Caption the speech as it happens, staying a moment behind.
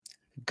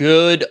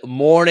Good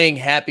morning.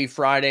 Happy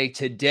Friday.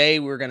 Today,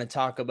 we're going to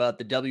talk about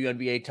the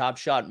WNBA Top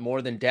Shot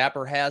more than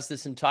Dapper has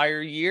this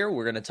entire year.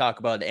 We're going to talk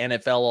about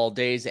NFL All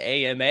Day's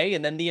AMA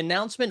and then the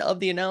announcement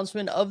of the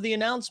announcement of the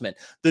announcement,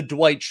 the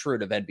Dwight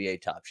Schrute of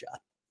NBA Top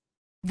Shot.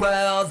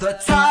 Well, the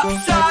Top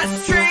Shot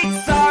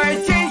streets are a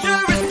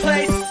dangerous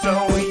place,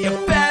 so you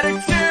better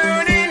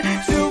tune in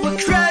to a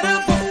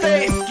credible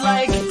face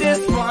like this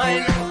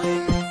one.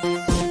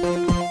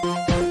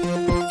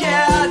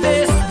 Yeah,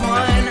 this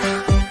one.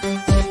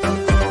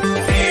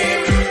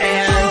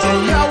 And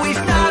you know he's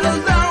not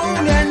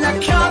alone, and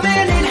they're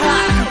coming in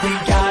hot. We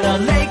got a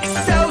Lake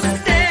So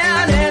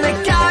Stan and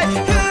a guy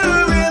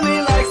who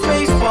really likes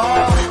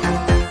baseball.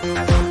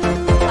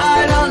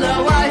 I don't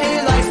know why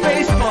he likes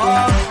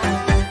baseball.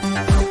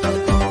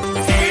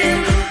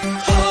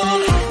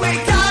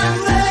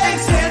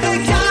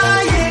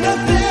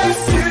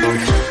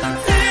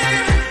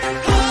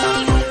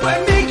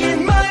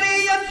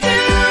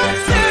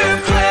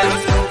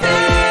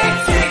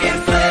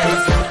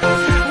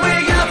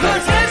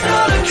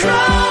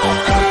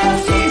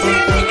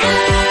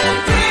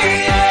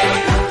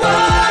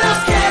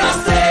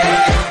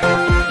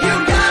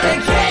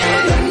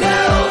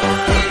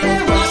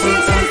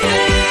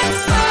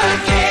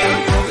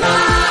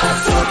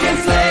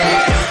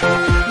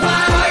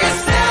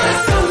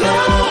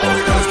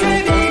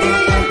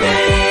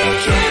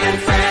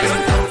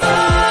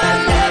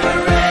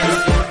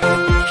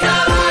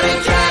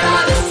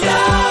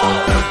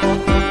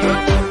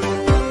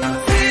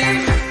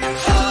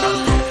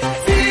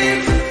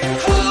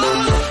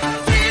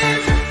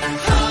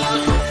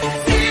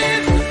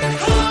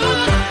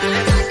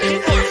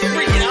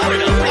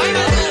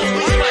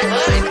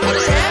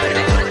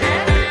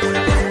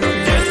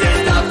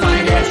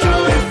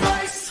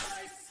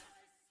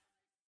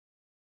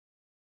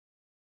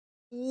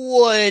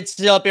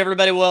 What's up,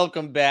 everybody?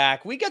 Welcome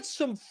back. We got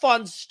some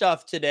fun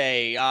stuff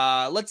today.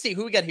 Let's see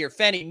who we got here.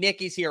 Fanny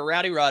Nicky's here.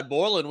 Rowdy Rod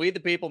Borland. We the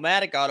People.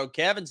 Matic Otto.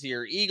 Kevin's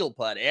here. Eagle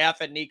Putt.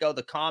 Aff and Nico.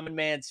 The Common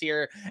Man's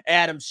here.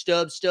 Adam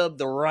Stub.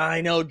 The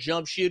Rhino.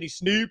 Jump Shooty.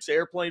 Snoops.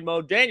 Airplane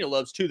Mode. Daniel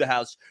Loves to the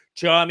House.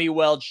 Tommy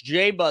Welch.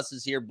 J Bus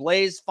is here.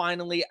 Blaze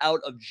finally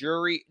out of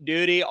jury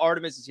duty.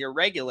 Artemis is here.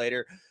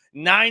 Regulator.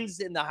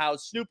 Nine's in the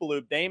house.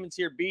 Snoopaloop. Damon's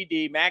here.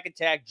 BD. Mac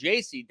Attack.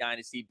 JC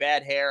Dynasty.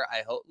 Bad Hair.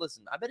 I hope.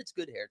 Listen, I bet it's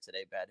good hair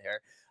today. Bad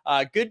Hair.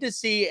 Good to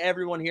see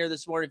everyone here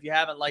this morning. If you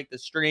haven't liked the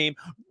stream,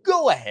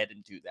 go ahead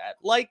and do that.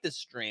 Like the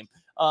stream.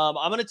 I'm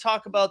going to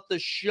talk about the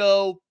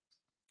show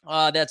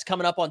that's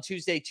coming up on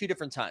Tuesday, 2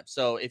 different times.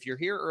 So if you're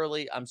here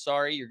early, I'm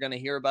sorry, you're going to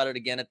hear about it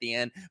again at the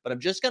end, but I'm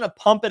just going to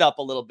pump it up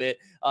a little bit.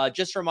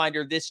 Just a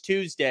reminder, this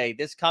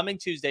coming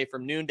Tuesday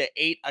from noon to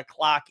 8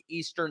 o'clock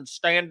Eastern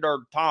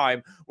Standard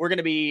Time, we're going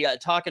to be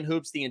talking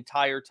hoops the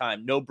entire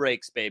time. No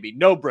breaks, baby.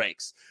 No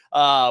breaks.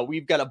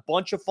 We've got a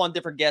bunch of fun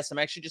different guests. I'm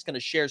actually just going to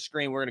share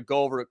screen. We're going to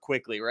go over it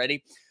quickly.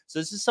 Ready? So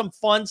this is some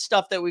fun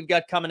stuff that we've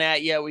got coming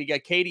at you. We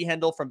got Katie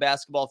Hendel from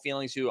Basketball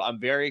Feelings, who I'm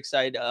very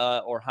excited,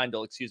 or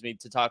Heindel, excuse me,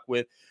 to talk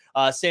with.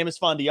 Samus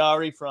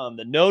Fondiari from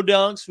the No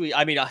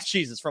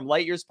Dunks. From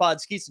Light Years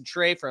Pod. Skeets and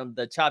Trey from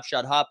the Top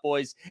Shot Hot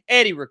Boys.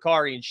 Eddie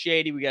Ricari and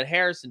Shady. We got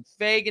Harrison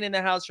Fagan in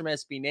the house from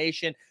SB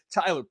Nation.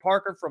 Tyler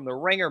Parker from The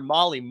Ringer.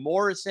 Molly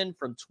Morrison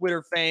from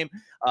Twitter fame.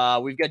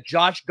 We've got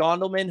Josh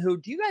Gondelman, who,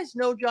 do you guys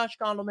know Josh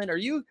Gondelman? Are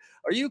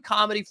you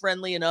comedy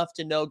friendly enough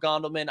to know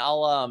Gondelman?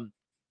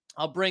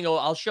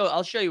 I'll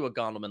show you what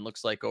Gondelman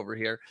looks like over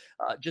here,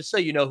 just so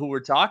you know who we're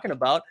talking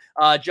about.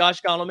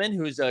 Josh Gondelman,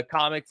 who's a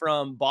comic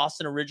from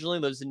Boston originally,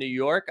 lives in New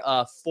York,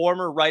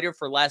 former writer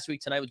for Last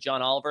Week Tonight with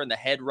John Oliver, and the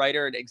head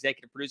writer and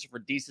executive producer for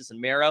Desus and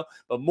Mero,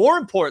 but more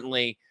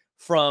importantly,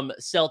 from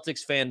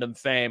Celtics fandom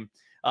fame.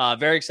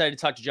 Very excited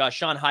to talk to Josh.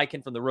 Sean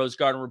Hyken from the Rose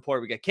Garden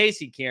Report. We got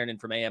Casey Kiernan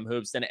from AM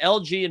Hoops. Then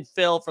LG and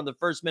Phil from the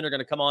First Minute are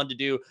going to come on to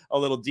do a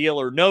little deal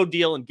or no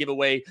deal and give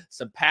away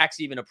some packs,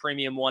 even a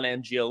Premium 1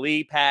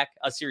 MGLE pack,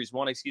 a Series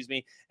 1, excuse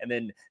me. And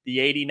then the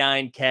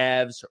 89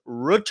 Cavs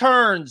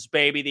returns,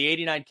 baby. The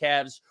 89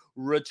 Cavs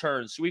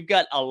returns. So we've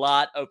got a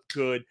lot of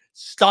good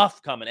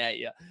stuff coming at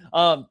you.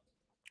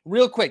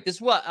 Real quick, this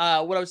is what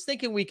I was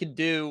thinking we could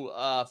do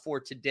for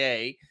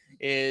today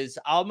is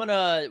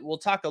we'll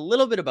talk a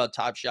little bit about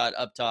Top Shot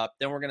up top.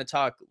 Then we're going to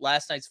talk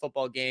last night's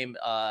football game,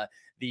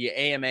 the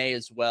AMA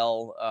as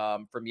well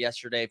from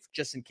yesterday,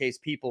 just in case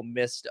people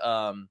missed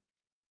Noah,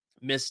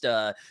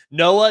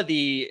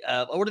 the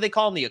what do they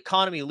call him? The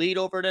economy lead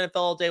over at NFL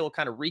All Day. We'll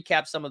kind of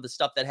recap some of the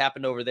stuff that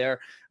happened over there.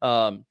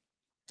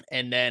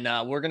 And then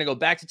we're going to go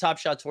back to Top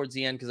Shot towards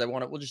the end because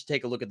we'll just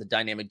take a look at the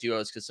dynamic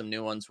duos because some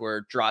new ones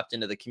were dropped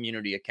into the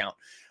community account.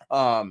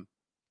 And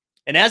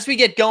as we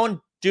get going,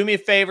 do me a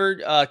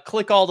favor,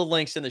 click all the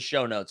links in the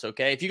show notes,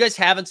 okay? If you guys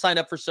haven't signed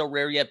up for So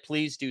Rare yet,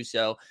 please do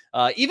so.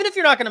 Even if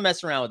you're not going to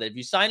mess around with it, if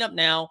you sign up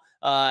now,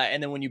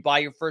 and then when you buy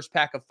your first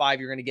pack of 5,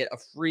 you're going to get a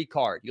free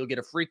card. You'll get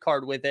a free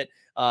card with it.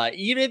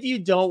 Even if you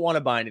don't want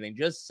to buy anything,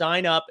 just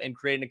sign up and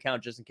create an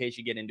account just in case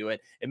you get into it.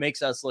 It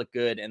makes us look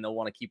good, and they'll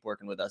want to keep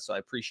working with us, so I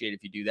appreciate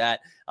if you do that.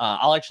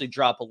 I'll actually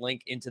drop a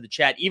link into the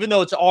chat, even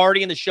though it's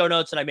already in the show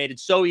notes, and I made it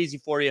so easy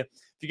for you.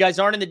 If you guys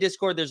aren't in the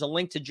Discord, there's a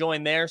link to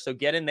join there. So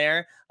get in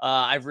there.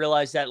 I've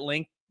realized that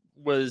link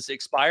was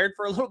expired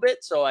for a little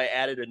bit, so I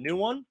added a new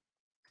one.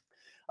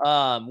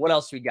 What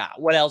else we got?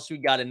 What else we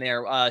got in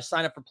there?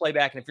 Sign up for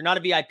playback. And if you're not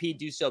a VIP,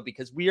 do so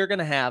because we are going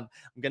to have,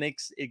 we're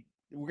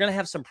going to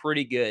have some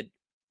pretty good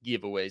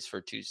giveaways for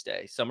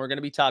Tuesday. Some are going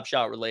to be Top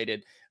Shot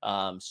related.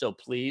 So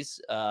please,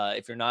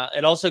 if you're not,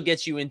 it also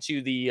gets you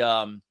into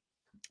the,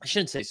 I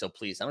shouldn't say so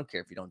please. I don't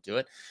care if you don't do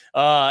it.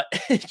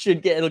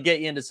 It'll get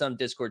you into some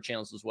Discord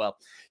channels as well.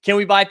 Can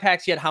we buy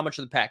packs yet? How much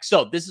are the packs?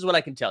 So this is what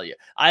I can tell you.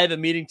 I have a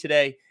meeting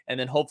today, and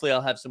then hopefully I'll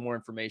have some more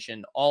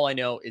information. All I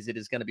know is it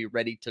is going to be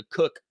ready to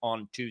cook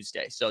on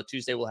Tuesday. So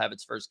Tuesday will have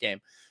its first game.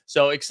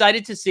 So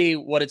excited to see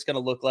what it's going to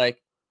look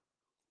like.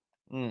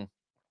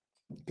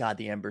 God,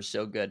 the Ember's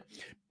so good.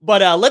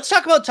 But let's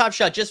talk about Top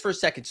Shot just for a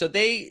second. So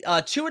they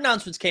two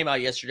announcements came out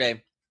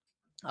yesterday.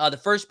 The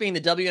first being the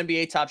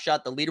WNBA Top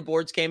Shot. The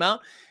leaderboards came out,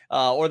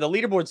 or the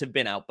leaderboards have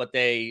been out, but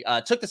they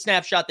took the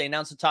snapshot. They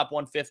announced the top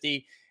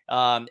 150,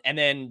 and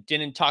then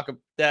didn't talk.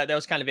 That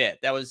was kind of it.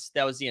 That was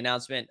the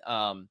announcement.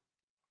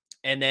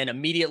 And then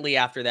immediately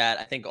after that,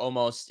 I think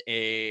almost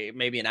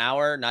maybe an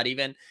hour, not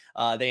even,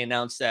 they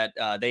announced that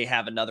they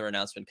have another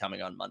announcement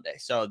coming on Monday.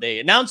 So they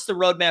announced the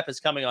roadmap is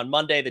coming on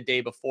Monday, the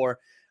day before.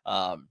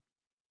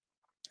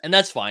 And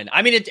that's fine.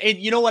 I mean,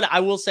 you know what? I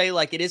will say,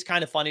 like, it is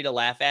kind of funny to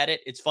laugh at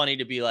it. It's funny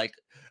to be like,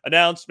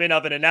 announcement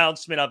of an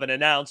announcement of an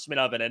announcement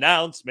of an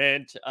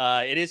announcement.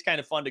 It is kind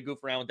of fun to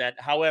goof around with that.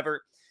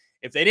 However,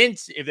 if they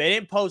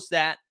didn't post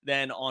that,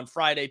 then on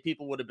Friday,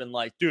 people would have been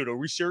like, dude, are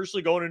we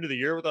seriously going into the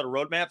year without a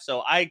roadmap?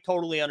 So I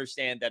totally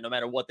understand that no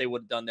matter what they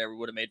would have done there, we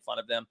would have made fun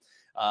of them.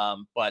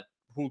 But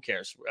who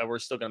cares? We're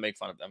still going to make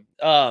fun of them.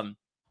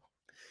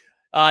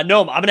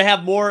 No, I'm going to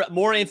have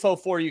more info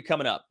for you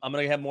coming up. I'm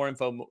going to have more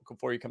info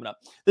for you coming up.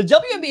 The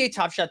WNBA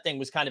Top Shot thing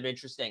was kind of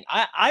interesting.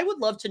 I would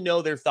love to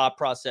know their thought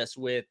process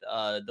with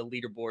the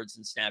leaderboards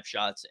and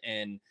snapshots.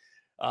 And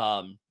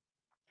I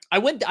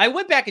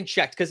went back and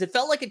checked because it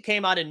felt like it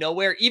came out of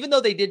nowhere, even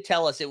though they did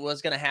tell us it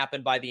was going to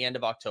happen by the end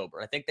of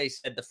October. I think they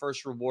said the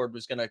first reward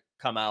was going to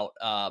come out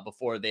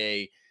before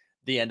the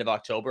end of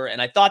October.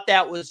 And I thought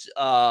that was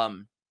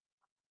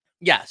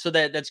yeah, so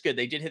that's good.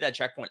 They did hit that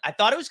checkpoint. I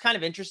thought it was kind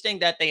of interesting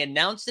that they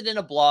announced it in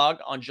a blog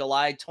on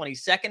July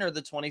 22nd or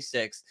the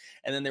 26th,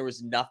 and then there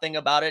was nothing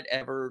about it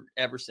ever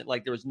since.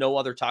 Like there was no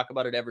other talk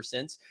about it ever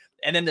since.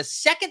 And then the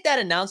second that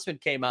announcement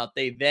came out,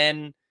 they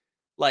then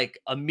like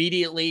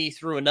immediately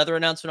threw another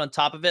announcement on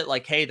top of it,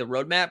 like, "Hey, the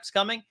roadmap's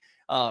coming."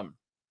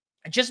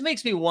 It just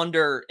makes me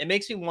wonder. It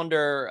makes me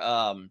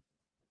wonder.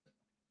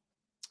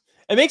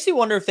 It makes me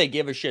wonder if they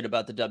give a shit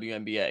about the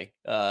WNBA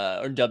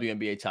or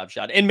WNBA Top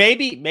Shot. And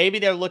maybe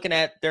they're looking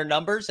at their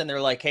numbers and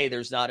they're like, hey,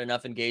 there's not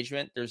enough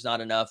engagement. There's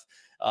not enough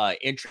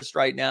interest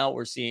right now.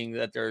 We're seeing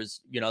that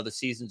there's, the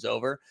season's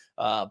over.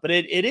 But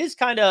it is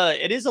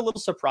a little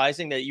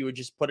surprising that you would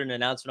just put an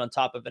announcement on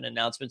top of an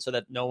announcement so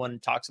that no one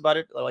talks about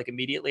it. Like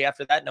immediately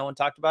after that, no one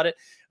talked about it.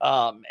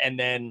 And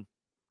then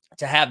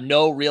to have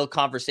no real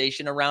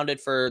conversation around it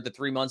for the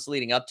 3 months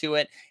leading up to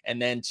it,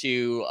 and then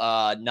to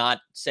not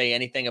say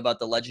anything about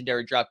the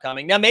legendary drop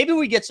coming. Now, maybe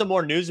we get some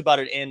more news about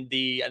it in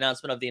the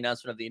announcement of the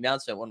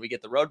announcement when we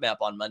get the roadmap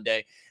on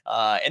Monday.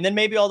 And then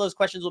maybe all those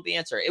questions will be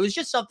answered. It was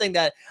just something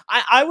that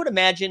I would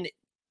imagine,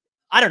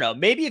 I don't know,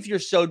 maybe if you're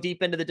so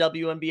deep into the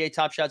WNBA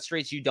Top Shot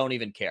streets, you don't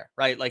even care,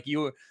 right? Like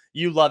you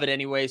love it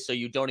anyway, so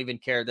you don't even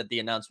care that the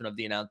announcement of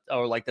the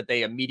or like that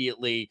they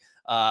immediately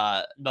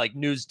like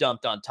news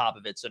dumped on top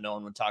of it so no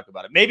one would talk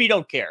about it. Maybe you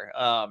don't care.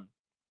 I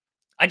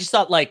just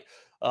thought like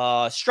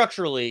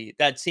structurally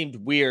that seemed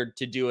weird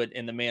to do it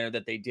in the manner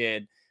that they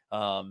did.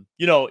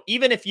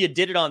 Even if you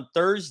did it on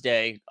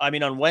Wednesday,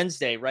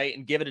 right,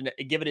 and give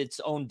it its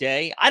own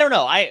day. I don't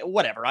know.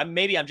 Whatever. I'm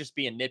just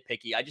being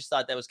nitpicky. I just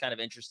thought that was kind of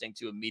interesting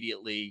to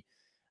immediately.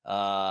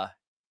 I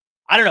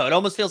don't know. It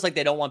almost feels like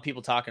they don't want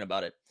people talking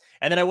about it.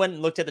 And then I went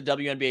and looked at the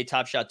WNBA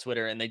Top Shot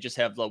Twitter, and they just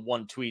have like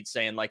one tweet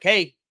saying like,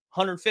 "Hey,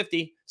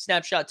 150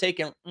 snapshot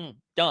taken,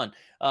 done."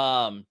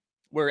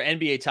 Where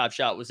NBA Top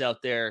Shot was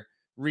out there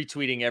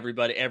retweeting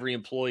every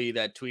employee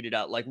that tweeted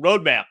out like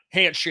roadmap,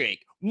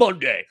 handshake,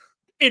 Monday.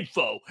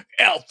 Info,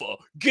 alpha,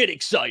 get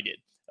excited.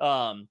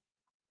 The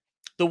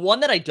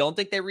one that I don't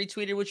think they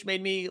retweeted, which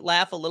made me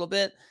laugh a little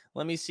bit.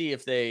 Let me see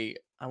if I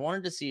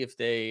wanted to see if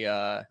they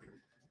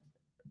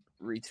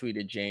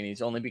retweeted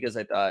Janie's, only because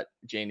I thought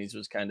Janie's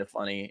was kind of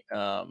funny.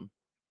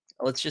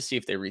 Let's just see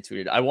if they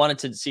retweeted. I wanted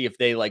to see if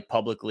they like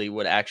publicly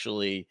would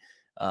actually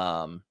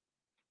no,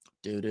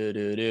 they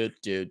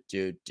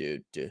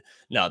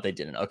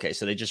didn't. Okay,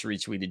 so they just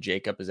retweeted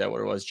Jacob. Is that what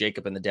it was?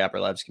 Jacob in the Dapper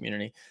Labs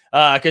community.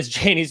 Because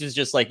Janie's was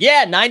just like,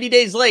 yeah, 90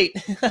 days late.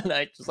 And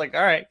I just like,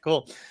 all right,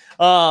 cool.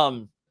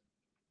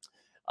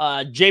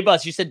 J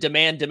Bus, you said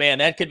demand.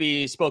 That could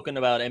be spoken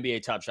about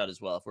NBA Top Shot as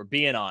well, if we're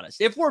being honest.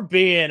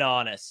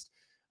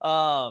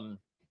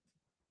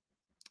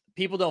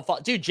 People don't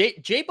follow. Dude,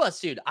 J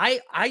Bus, dude, I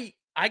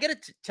gotta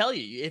tell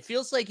you, it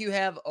feels like you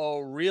have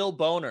a real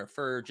boner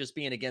for just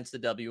being against the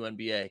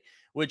WNBA,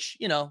 which,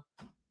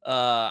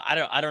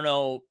 I don't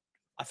know.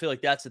 I feel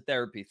like that's a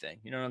therapy thing.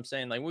 You know what I'm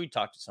saying? Like we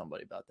talked to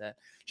somebody about that,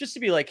 just to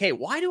be like, hey,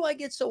 why do I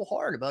get so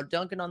hard about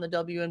dunking on the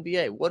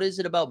WNBA? What is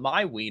it about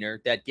my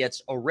wiener that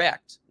gets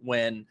erect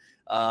when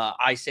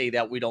I say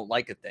that we don't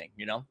like a thing?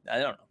 You know, I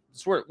don't know.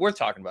 It's worth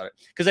talking about it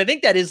because I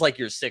think that is like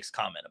your sixth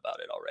comment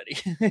about it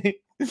already.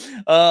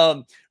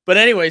 But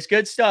anyways,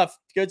 good stuff.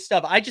 Good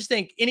stuff. I just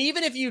think, and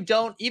even if you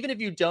don't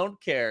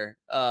care,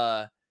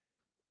 I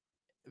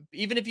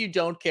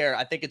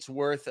think it's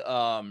worth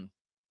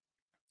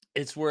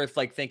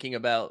like thinking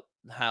about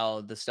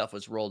how the stuff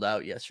was rolled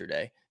out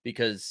yesterday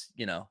because,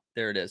 you know,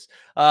 there it is.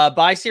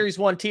 Buy Series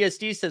 1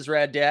 TSD, says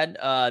Rad Dad.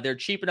 They're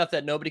cheap enough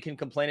that nobody can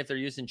complain if they're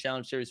using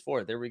Challenge Series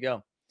 4. There we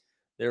go.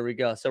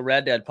 So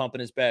Rad Dad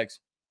pumping his bags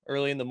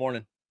early in the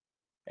morning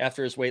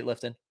after his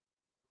weightlifting.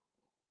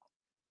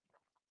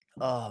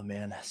 Oh,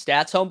 man.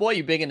 Stats, homeboy.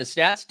 You big into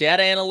stats?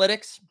 Data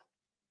analytics?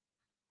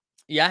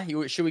 Yeah.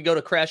 Should we go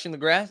to crashing the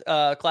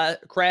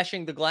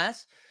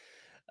glass?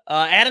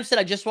 Adam said,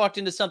 I just walked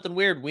into something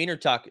weird. Wiener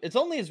talk. It's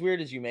only as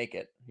weird as you make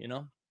it, you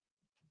know?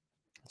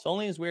 It's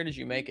only as weird as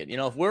you make it. You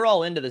know, if we're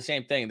all into the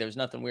same thing, there's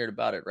nothing weird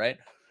about it, right?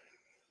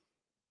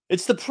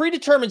 It's the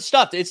predetermined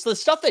stuff. It's the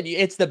stuff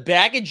it's the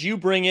baggage you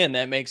bring in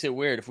that makes it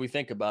weird if we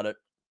think about it.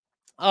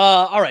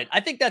 All right. I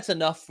think that's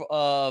enough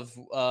of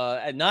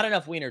not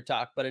enough wiener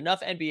talk, but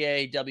enough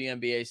NBA,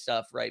 WNBA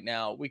stuff right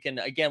now.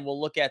 We'll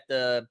look at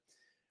the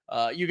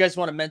you guys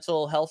want a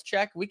mental health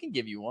check? We can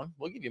give you one.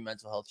 We'll give you a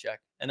mental health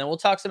check. And then we'll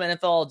talk some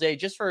NFL all day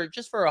just for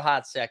a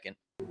hot second.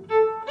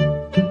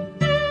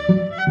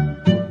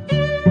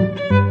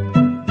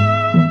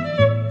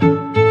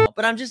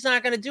 But I'm just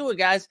not going to do it,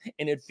 guys.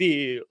 And it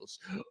feels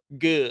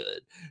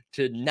good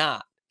to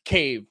not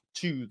cave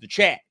to the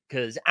chat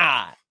because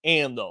I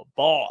am the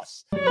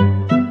boss.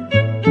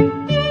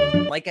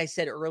 Like I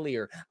said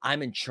earlier,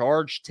 I'm in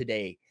charge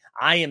today.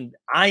 I am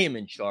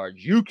in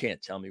charge. You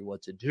can't tell me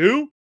what to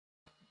do.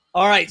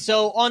 All right,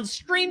 so on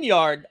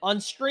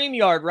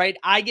StreamYard, right,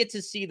 I get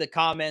to see the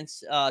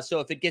comments. So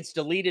if it gets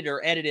deleted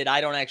or edited,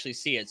 I don't actually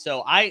see it.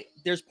 So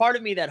there's part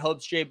of me that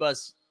hopes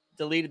J-Bus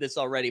deleted this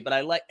already,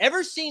 but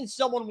ever seen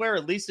someone wear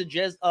a Lisa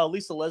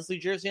Leslie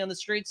jersey on the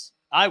streets?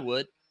 I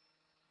would.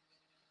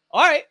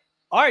 All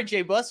right,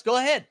 J-Bus, go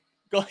ahead.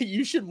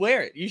 You should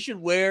wear it. You should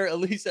wear a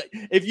Lisa.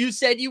 If you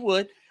said you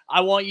would,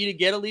 I want you to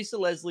get a Lisa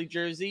Leslie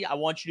jersey. I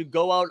want you to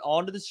go out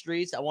onto the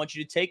streets. I want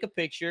you to take a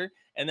picture,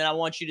 and then I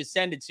want you to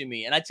send it to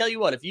me. And I tell you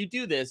what, if you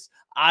do this,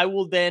 I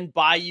will then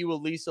buy you a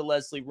Lisa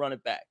Leslie run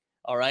it back.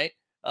 All right.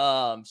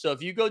 So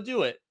if you go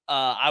do it,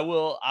 I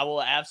will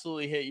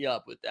absolutely hit you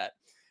up with that.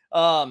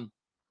 All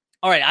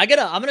right.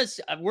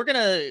 We're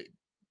going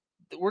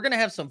to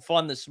have some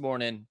fun this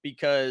morning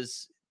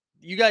because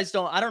you guys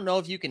I don't know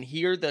if you can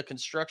hear the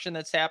construction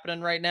that's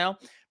happening right now,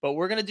 but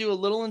we're going to do a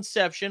little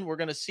inception. We're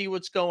going to see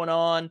what's going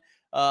on.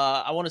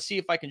 I want to see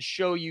if I can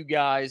show you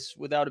guys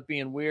without it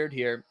being weird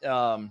here.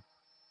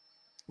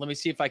 Let me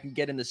see if I can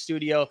get in the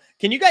studio.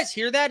 Can you guys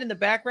hear that in the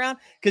background?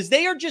 Because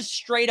they are just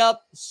straight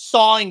up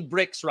sawing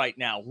bricks right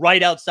now,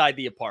 right outside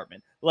the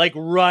apartment. Like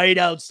right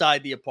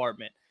outside the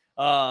apartment.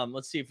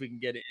 Let's see if we can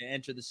get it and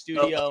enter the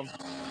studio. All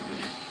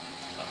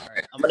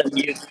right. I'm going to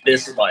mute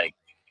this mic.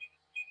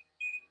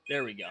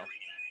 There we go.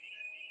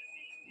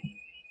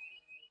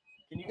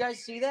 Can you guys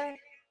see that? All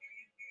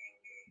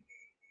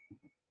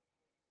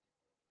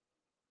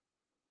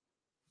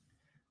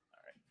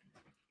right.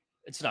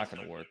 It's not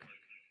going to work.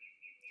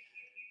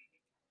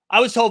 I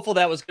was hopeful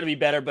that was going to be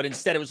better, but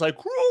instead it was like,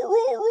 roar,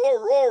 roar,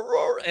 roar, roar,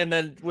 roar. And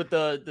then with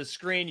the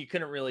screen, you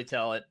couldn't really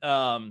tell it.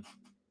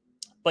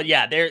 But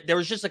yeah, there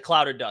was just a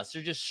cloud of dust.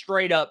 There's just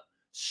straight up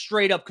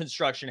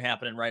construction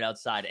happening right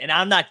outside. And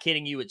I'm not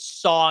kidding you. It's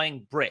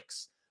sawing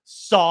bricks.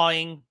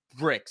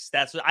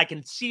 That's what I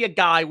can see, a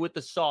guy with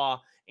the saw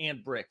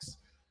and bricks.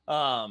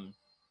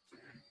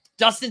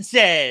 Dustin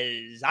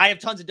says, I have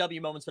tons of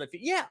W moments, but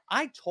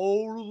I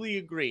totally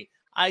agree.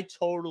 I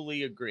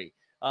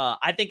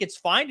think it's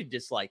fine to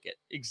dislike it.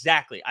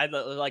 Exactly. I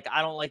don't like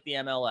the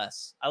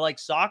MLS. I like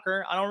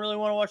soccer. I don't really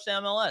want to watch the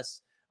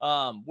MLS.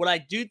 What I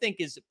do think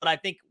is, but I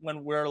think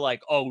when we're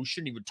like, oh, we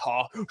shouldn't even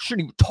talk about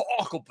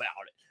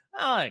it.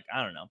 I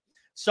don't know.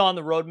 Saw on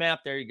the roadmap.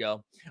 There you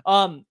go.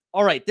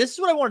 All right. This is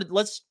what I wanted.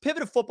 Let's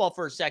pivot to football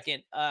for a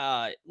second.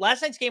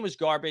 Last night's game was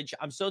garbage.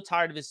 I'm so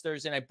tired of this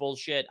Thursday night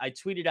bullshit. I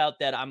tweeted out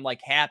that I'm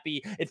like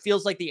happy. It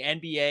feels like the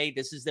NBA,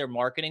 this is their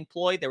marketing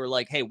ploy. They were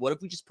like, hey, what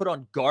if we just put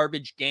on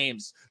garbage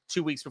games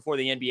 2 weeks before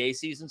the NBA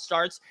season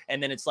starts?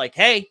 And then it's like,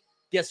 hey,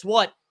 guess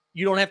what?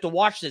 You don't have to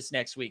watch this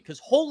next week because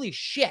holy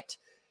shit.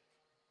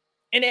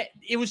 And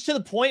it was to the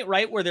point,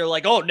 right, where they're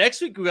like, oh,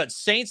 next week we got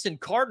Saints and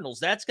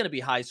Cardinals. That's going to be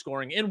high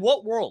scoring. In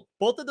what world?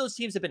 Both of those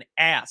teams have been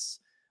ass.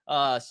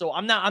 So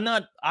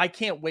I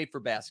can't wait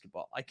for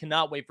basketball. I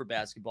cannot wait for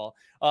basketball.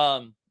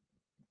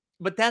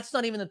 But that's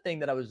not even the thing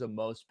that I was the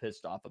most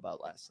pissed off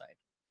about last night.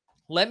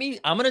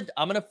 I'm going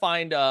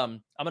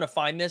to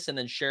find this and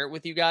then share it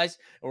with you guys.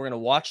 And we're going to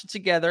watch it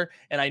together.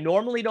 And I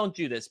normally don't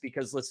do this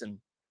because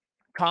listen,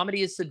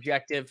 comedy is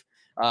subjective.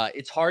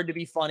 It's hard to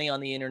be funny on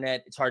the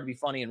internet. It's hard to be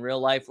funny in real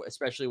life,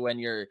 especially when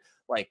you're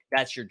Like,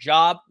 that's your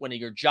job. When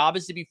your job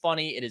is to be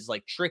funny, it is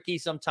like tricky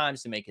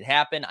sometimes to make it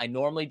happen. I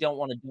normally don't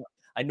want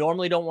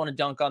to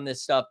dunk on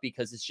this stuff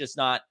because it's just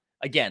not,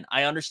 again,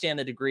 I understand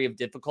the degree of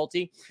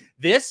difficulty.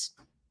 This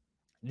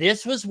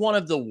was one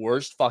of the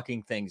worst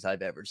fucking things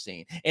I've ever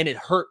seen. And it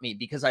hurt me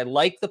because I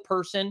like the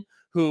person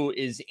who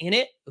is in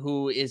it,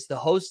 who is the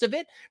host of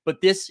it. But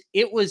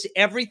it was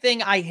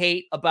everything I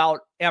hate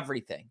about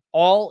everything,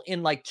 all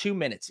in like 2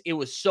 minutes. It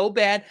was so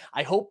bad.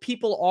 I hope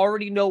people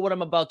already know what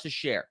I'm about to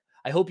share.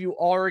 I hope you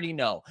already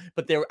know.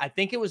 But I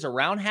think it was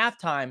around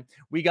halftime.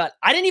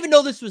 I didn't even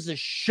know this was a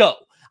show.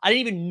 I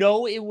didn't even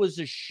know it was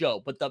a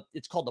show, but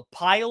it's called The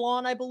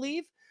Pylon, I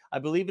believe. I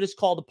believe it is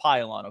called The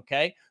Pylon,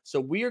 okay? So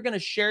we are going to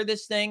share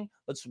this thing.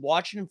 Let's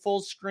watch it in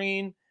full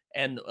screen,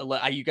 and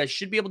you guys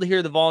should be able to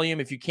hear the volume.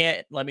 If you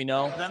can't, let me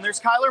know. Then there's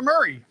Kyler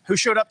Murray, who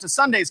showed up to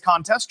Sunday's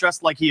contest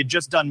dressed like he had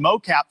just done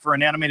mocap for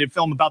an animated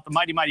film about the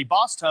Mighty Mighty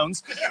Boss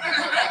Tones.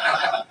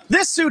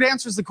 This suit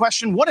answers the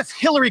question, what if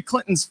Hillary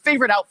Clinton's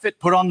favorite outfit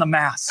put on the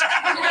mask?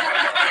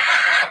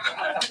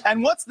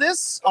 And what's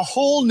this? A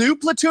whole new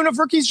platoon of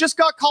rookies just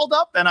got called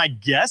up, and I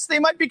guess they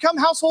might become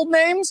household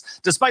names,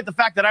 despite the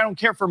fact that I don't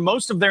care for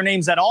most of their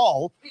names at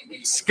all.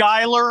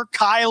 Skyler,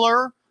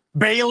 Kyler,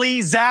 Bailey,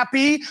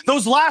 Zappy.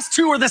 Those last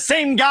two are the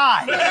same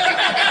guy.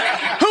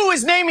 Who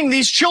is naming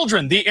these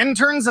children? The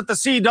interns at the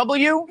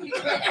CW?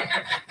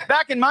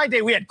 Back in my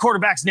day, we had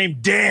quarterbacks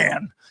named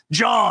Dan,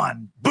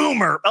 John,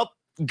 Boomer. Oh,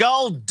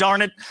 gull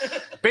darn it.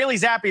 Bailey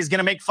Zappy is going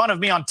to make fun of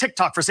me on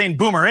TikTok for saying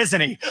Boomer,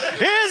 isn't he?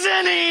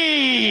 Isn't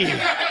he?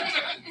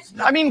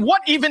 I mean,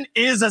 what even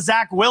is a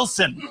Zach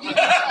Wilson?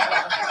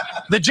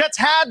 The Jets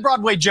had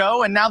Broadway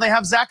Joe, and now they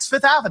have Zach's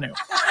Fifth Avenue.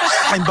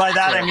 And by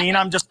that, I mean,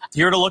 I'm just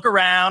here to look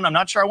around. I'm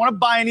not sure I want to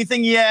buy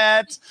anything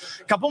yet.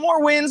 A couple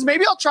more wins.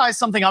 Maybe I'll try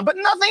something on, but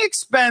nothing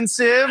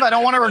expensive. I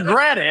don't want to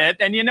regret it.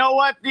 And you know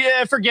what?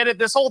 Yeah, forget it.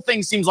 This whole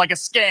thing seems like a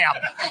scam.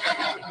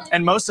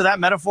 And most of that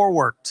metaphor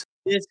worked.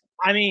 This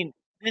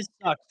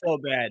sucks so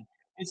bad.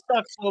 It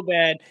sucks so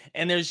bad.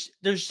 And there's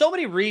so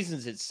many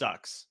reasons it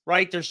sucks,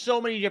 right? There's so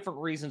many different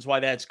reasons why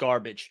that's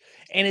garbage.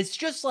 And it's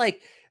just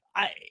like,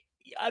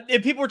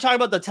 if people were talking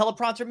about the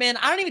teleprompter, man,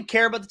 I don't even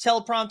care about the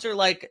teleprompter.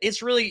 Like,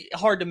 it's really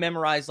hard to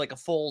memorize like a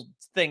full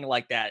thing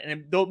like that.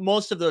 And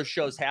most of those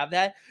shows have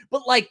that.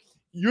 But like,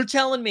 you're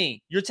telling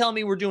me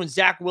we're doing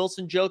Zach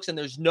Wilson jokes and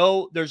there's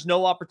no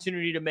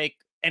opportunity to make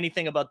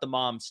anything about the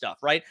mom stuff,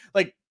 right?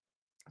 Like,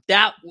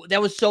 that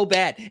was so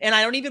bad. And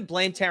I don't even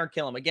blame Taran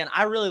Killam. Again,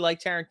 I really like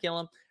Taran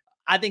Killam.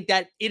 I think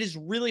that it is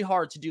really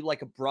hard to do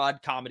like a broad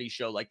comedy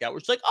show like that, where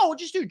it's like, oh, we'll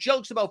just do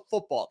jokes about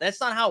football. That's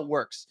not how it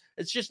works.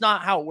 It's just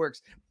not how it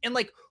works. And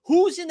like,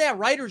 who's in that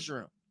writer's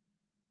room?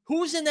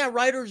 Who's in that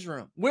writer's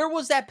room? Where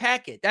was that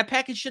packet? That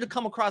packet should have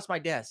come across my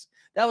desk.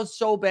 That was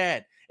so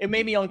bad. It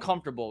made me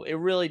uncomfortable. It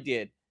really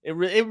did.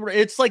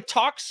 It's like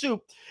Talk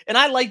Soup, and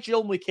I like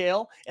Joel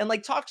McHale, and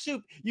like Talk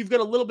Soup, you've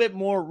got a little bit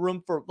more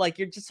room for, like,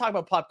 you're just talking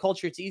about pop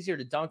culture. It's easier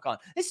to dunk on.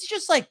 This is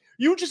just like,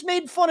 you just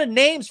made fun of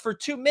names for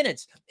 2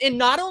 minutes. And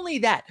not only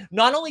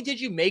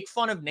did you make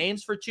fun of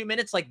names for 2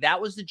 minutes, like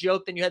that was the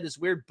joke. Then you had this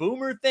weird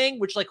boomer thing,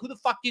 which like, who the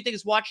fuck do you think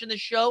is watching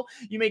this show?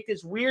 You make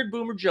this weird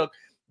boomer joke.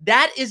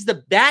 That's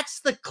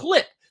the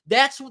clip.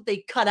 That's what they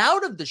cut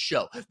out of the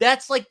show.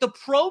 That's like the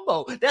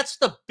promo. That's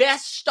the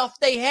best stuff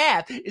they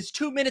have is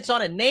 2 minutes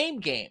on a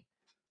name game.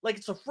 Like,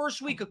 it's the first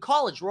week of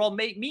college. We're all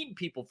meeting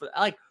people for,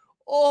 like,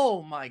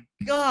 oh my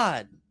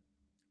God.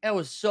 That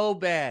was so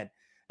bad.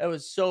 That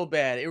was so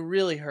bad. It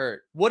really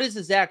hurt. What is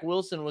the Zach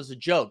Wilson was a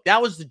joke?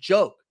 That was the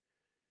joke.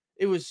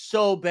 It was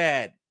so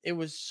bad. It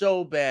was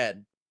so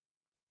bad.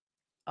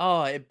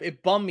 Oh,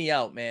 it bummed me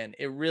out, man.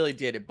 It really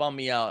did. It bummed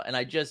me out. And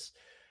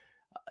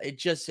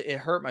it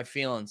hurt my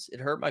feelings. It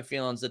hurt my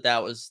feelings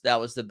that was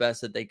the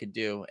best that they could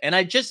do. And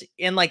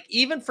like,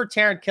 even for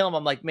Taran Killam,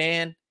 I'm like,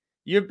 man,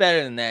 you're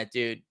better than that,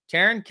 dude.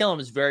 Taran Killam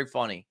is very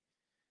funny.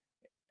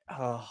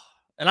 Oh,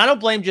 and I don't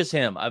blame just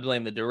him. I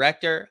blame the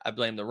director. I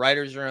blame the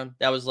writer's room.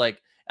 That was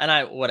like,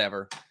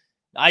 whatever.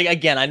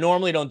 I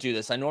normally don't do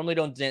this. I normally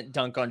don't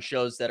dunk on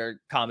shows that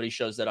are comedy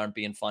shows that aren't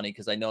being funny,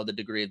 because I know the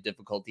degree of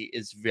difficulty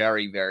is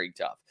very, very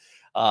tough.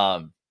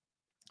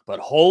 But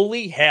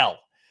holy hell.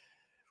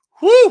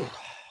 Whew.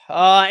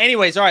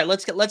 Anyways, all right,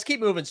 let's keep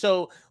moving.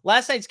 So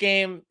last night's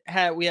game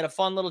we had a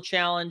fun little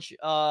challenge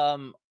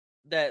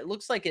that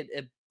looks like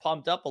it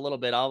pumped up a little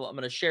bit. I'm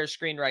going to share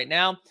screen right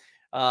now.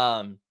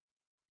 And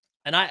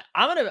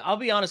I'll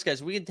be honest,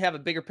 guys, we could have a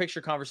bigger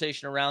picture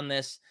conversation around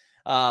this.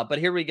 But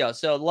here we go.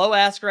 So low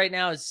ask right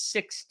now is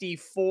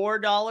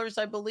 $64,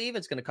 I believe.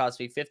 It's going to cost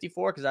me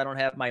 $54 because I don't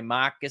have my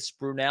Marcus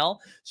Brunell.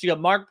 So you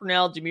got Mark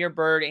Brunell, Damiere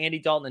Byrd, Andy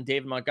Dalton, and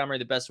David Montgomery.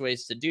 The best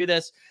ways to do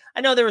this.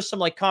 I know there was some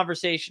like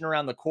conversation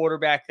around the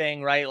quarterback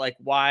thing, right? Like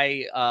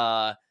why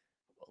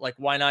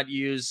not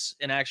use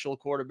an actual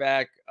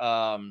quarterback?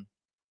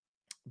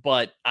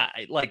 But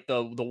I like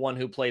the one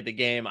who played the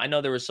game. I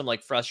know there was some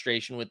like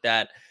frustration with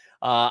that.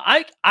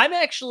 I'm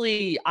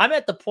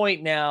at the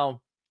point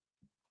now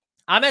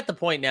I'm at the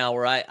point now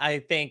where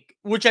I think,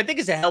 which I think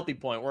is a healthy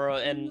point, where,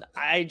 and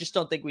I just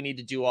don't think we need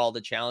to do all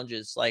the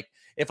challenges. Like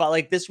if I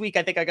like this week,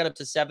 I think I got up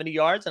to 70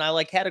 yards and I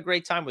like had a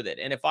great time with it.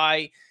 And if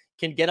I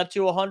can get up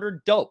to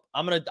 100, dope.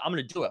 I'm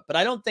gonna do it. But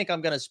I don't think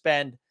I'm gonna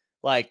spend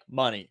like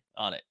money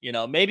on it.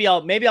 Maybe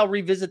I'll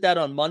revisit that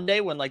on Monday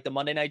when like the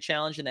Monday night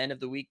challenge and the end of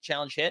the week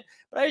challenge hit.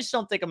 But I just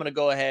don't think I'm gonna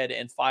go ahead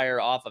and fire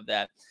off of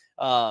that.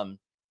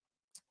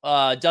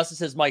 Dustin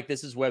says, Mike,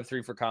 this is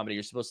Web3 for comedy.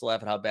 You're supposed to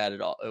laugh at how bad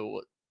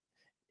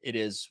it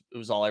is. It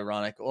was all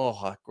ironic.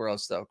 Oh,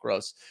 gross though.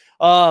 Gross.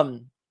 Yeah,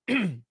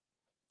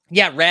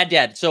 Rad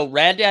Dad. So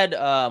Rad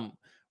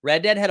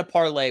Dad had a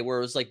parlay where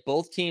it was like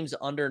both teams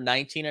under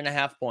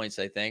 19.5 points,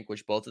 I think,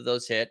 which both of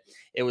those hit.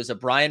 It was a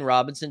Brian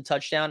Robinson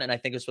touchdown, and I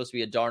think it was supposed to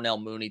be a Darnell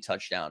Mooney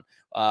touchdown.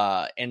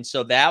 And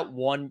so that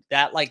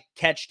like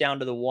catch down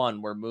to the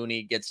one where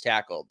Mooney gets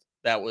tackled,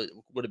 that would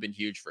have been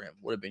huge for him.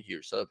 Would have been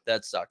huge. So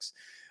that sucks.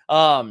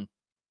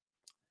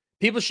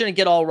 People shouldn't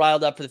get all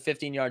riled up for the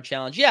 15-yard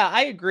challenge. Yeah,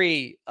 I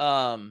agree.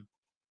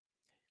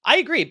 I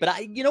agree,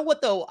 but you know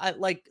what though?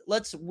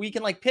 We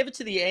can like pivot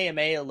to the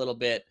AMA a little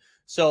bit.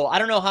 So I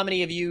don't know how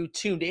many of you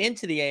tuned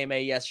into the AMA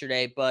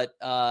yesterday, but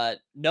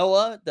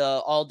Noah,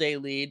 the all-day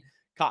lead,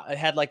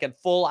 had like a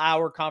full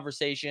hour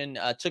conversation,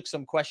 took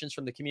some questions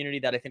from the community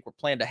that I think were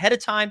planned ahead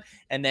of time.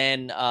 And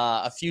then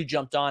a few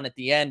jumped on at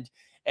the end.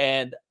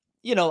 And,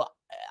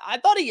 I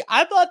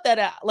thought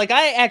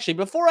that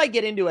before I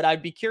get into it,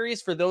 I'd be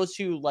curious for those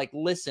who like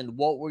listened,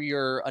 what were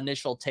your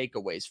initial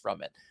takeaways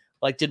from it?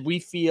 Like, did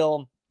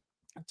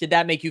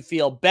that make you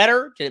feel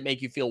better? Did it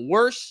make you feel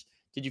worse?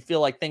 Did you feel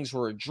like things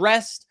were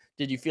addressed?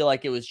 Did you feel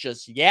like it was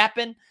just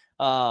yapping?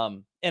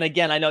 And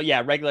again, I know,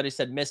 Regularly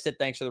said missed it.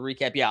 Thanks for the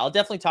recap. Yeah, I'll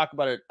definitely talk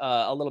about it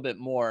a little bit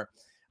more.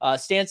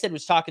 Stan said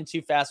was talking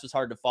too fast, was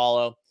hard to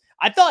follow.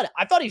 I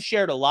thought he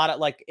shared a lot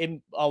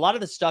of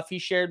the stuff he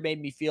shared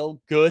made me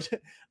feel good.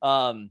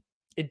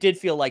 It did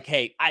feel like,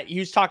 hey, he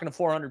was talking to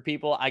 400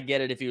 people. I get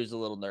it if he was a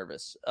little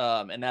nervous.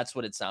 And that's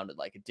what it sounded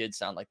like. It did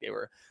sound like they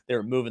were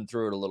moving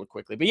through it a little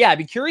quickly. But yeah, I'd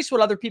be curious what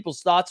other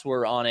people's thoughts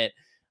were on it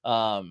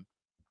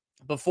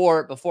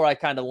before I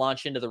kind of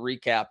launch into the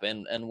recap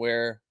and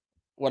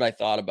what I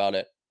thought about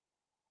it.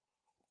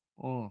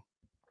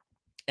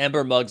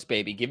 Ember Mugs,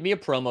 baby. Give me a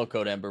promo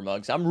code Ember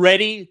Mugs. I'm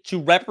ready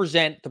to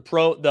represent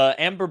the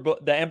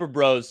Ember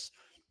Bros.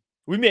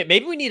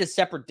 Maybe we need a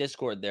separate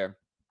Discord there.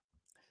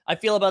 I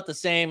feel about the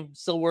same.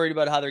 Still worried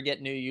about how they're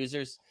getting new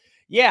users.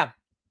 Yeah.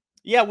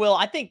 Will,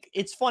 I think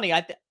it's funny.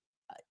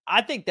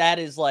 I think that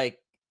is like,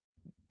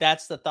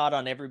 that's the thought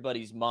on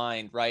everybody's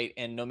mind, right?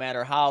 And no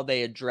matter how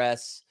they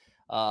address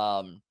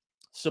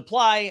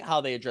supply,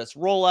 how they address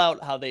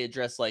rollout, how they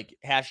address like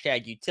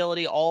hashtag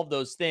utility, all of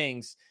those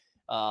things,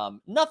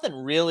 nothing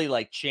really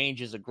like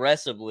changes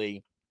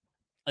aggressively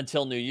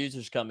until new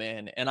users come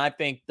in. And I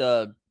think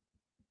a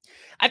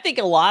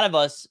lot of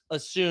us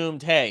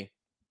assumed, hey,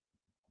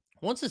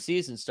 once the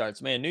season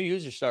starts, man, new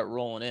users start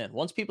rolling in.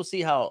 Once people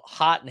see how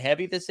hot and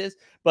heavy this is.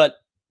 But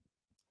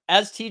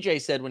as TJ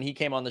said when he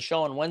came on the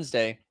show on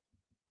Wednesday,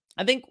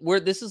 I think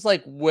this is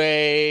like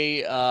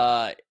way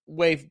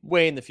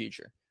in the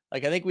future.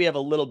 Like I think we have a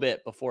little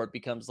bit before it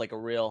becomes like a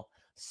real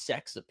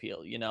sex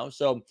appeal,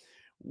 So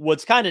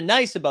what's kind of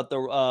nice about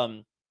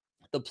the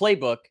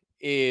playbook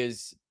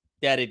is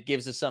that it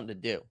gives us something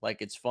to do.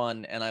 Like it's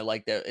fun, and I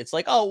like that. It's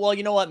like, oh well,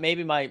 you know what?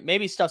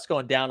 Maybe stuff's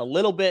going down a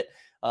little bit.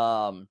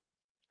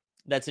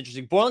 That's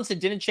interesting. Borlandson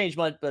didn't change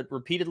much, but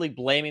repeatedly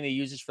blaming the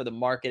users for the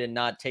market and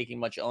not taking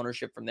much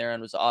ownership from their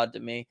end was odd to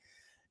me.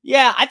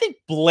 Yeah, I think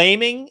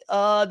blaming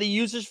the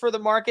users for the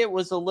market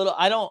was a little.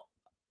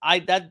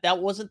 That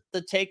wasn't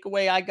the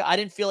takeaway I got. I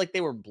didn't feel like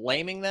they were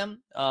blaming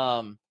them.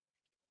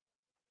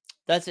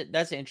 That's it.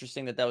 That's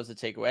interesting that was the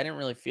takeaway. I didn't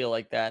really feel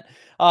like that.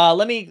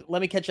 Let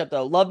me catch up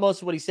though. Love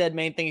most of what he said.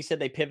 Main thing he said,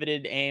 they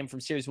pivoted AIM from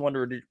Series 1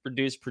 to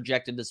reduce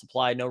projected to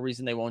supply. No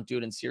reason they won't do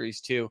it in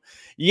Series 2.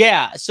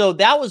 Yeah, so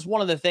that was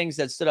one of the things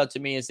that stood out to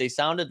me is they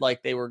sounded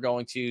like they were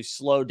going to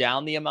slow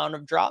down the amount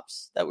of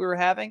drops that we were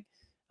having.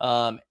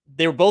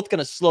 They were both going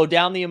to slow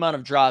down the amount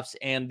of drops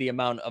and the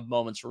amount of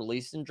moments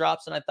released in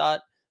drops, and I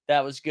thought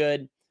that was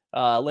good.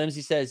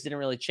 Limsey says didn't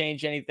really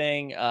change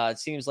anything. It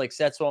seems like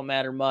sets won't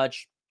matter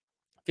much.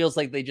 Feels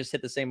like they just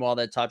hit the same wall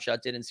that Top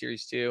Shot did in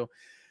Series 2.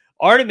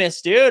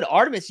 Artemis, dude.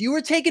 Artemis, you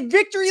were taking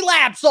victory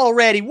laps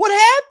already. What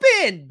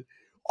happened?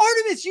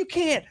 Artemis, you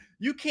can't.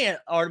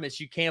 Artemis,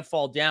 you can't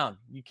fall down.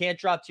 You can't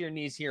drop to your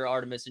knees here,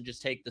 Artemis, and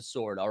just take the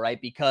sword, all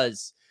right?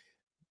 Because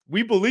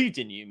we believed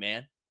in you,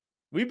 man.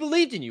 We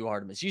believed in you,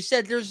 Artemis. You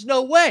said there's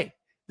no way.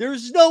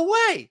 There's no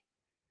way.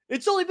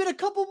 It's only been a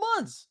couple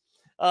months.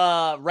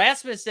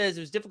 Rasmus says it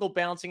was a difficult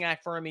balancing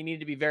act for him. He needed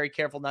to be very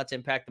careful not to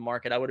impact the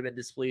market. I would have been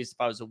displeased if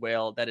I was a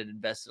whale that had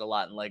invested a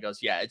lot in Legos.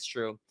 Yeah, it's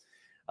true.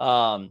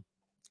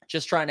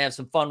 Just trying to have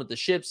some fun with the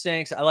ship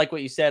sinks. I like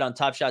what you said on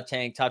Top Shot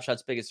Tank. Top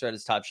Shot's biggest threat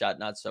is Top Shot,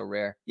 not so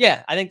rare.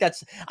 Yeah, I think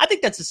that's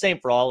the same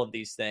for all of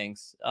these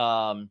things. He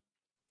also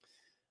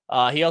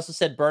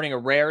said burning a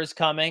rare is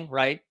coming,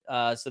 right?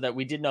 So that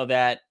we did know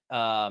that.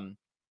 Yeah,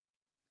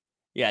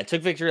 it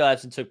took victory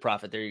laps and took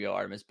profit. There you go,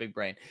 Artemis. Big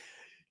brain.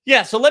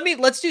 Yeah, so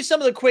let's do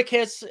some of the quick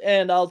hits,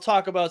 and I'll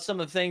talk about some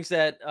of the things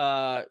that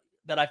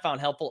that I found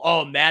helpful.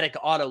 Oh, Matic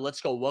Auto,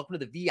 let's go. Welcome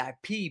to the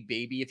VIP,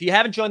 baby. If you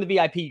haven't joined the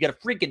VIP, you got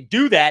to freaking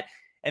do that,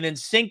 and then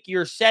sync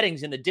your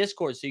settings in the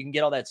Discord so you can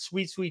get all that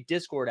sweet, sweet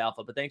Discord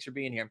alpha. But thanks for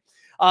being here.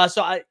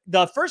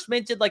 The first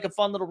mint did like a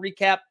fun little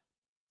recap,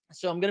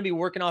 so I'm going to be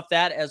working off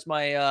that as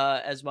my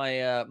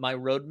my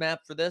roadmap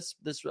for this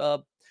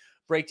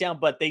breakdown.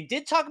 But they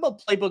did talk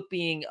about Playbook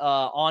being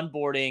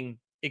onboarding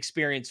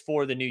experience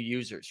for the new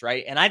users,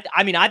 right? And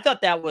I mean, I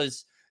thought that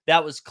was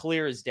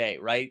clear as day,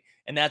 right?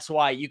 And that's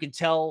why you can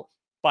tell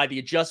by the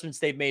adjustments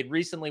they've made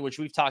recently, which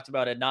we've talked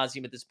about ad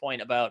nauseum at this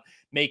point, about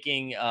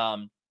making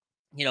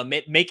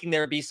making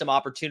there be some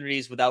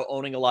opportunities without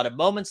owning a lot of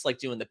moments, like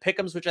doing the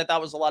pick'ems, which I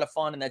thought was a lot of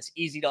fun. And that's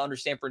easy to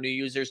understand for new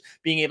users.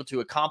 Being able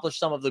to accomplish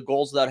some of the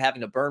goals without having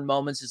to burn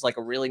moments is like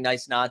a really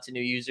nice nod to new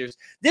users.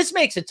 This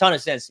makes a ton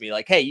of sense to me.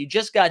 Like, hey, you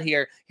just got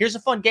here. Here's a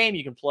fun game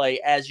you can play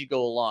as you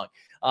go along.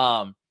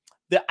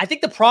 I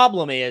think the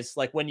problem is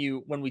like when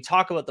we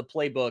talk about the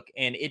playbook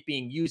and it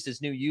being used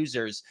as new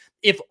users,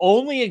 if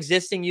only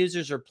existing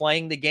users are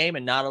playing the game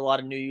and not a lot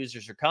of new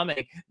users are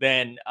coming,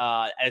 then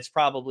it's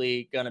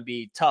probably going to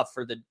be tough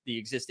for the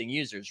existing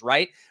users,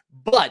 right?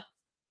 But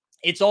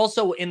it's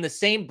also in the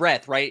same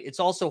breath, right? It's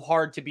also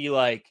hard to be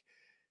like,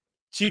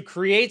 to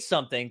create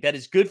something that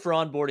is good for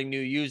onboarding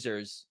new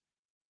users,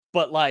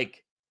 but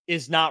like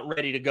is not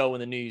ready to go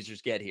when the new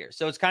users get here.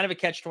 So it's kind of a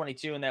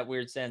catch-22 in that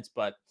weird sense,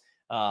 but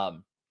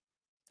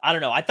I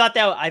don't know. I thought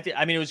that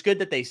I mean, it was good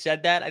that they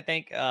said that. I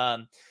think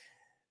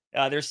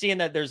they're seeing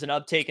that there's an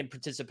uptake in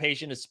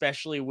participation,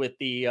 especially with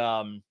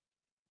the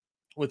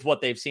with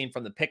what they've seen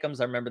from the pick'ems.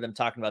 I remember them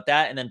talking about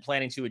that, and then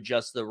planning to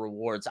adjust the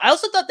rewards. I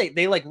also thought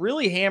they like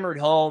really hammered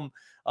home.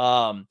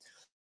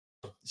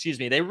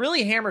 They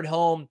really hammered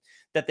home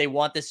that they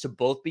want this to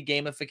both be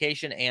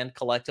gamification and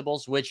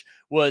collectibles, which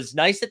was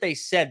nice that they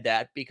said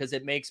that, because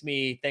it makes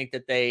me think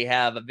that they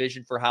have a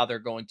vision for how they're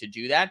going to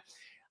do that.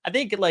 I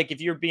think like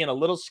if you're being a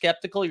little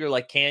skeptical, you're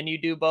like, can you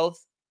do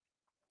both?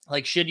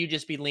 Like, should you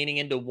just be leaning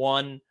into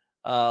one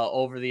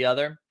over the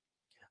other?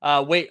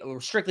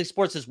 Strictly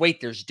Sports says, wait,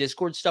 there's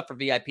Discord stuff for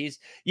VIPs.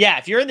 Yeah,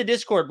 if you're in the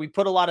Discord, we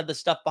put a lot of the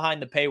stuff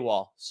behind the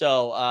paywall.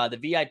 So the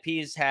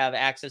VIPs have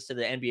access to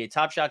the NBA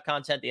Top Shot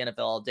content, the NFL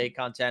All Day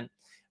content,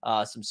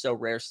 some so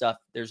rare stuff.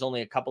 There's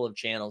only a couple of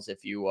channels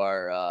if you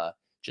are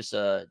just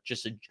a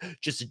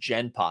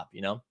Gen Pop,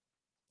 you know.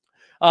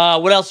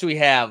 What else do we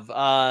have?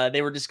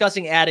 They were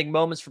discussing adding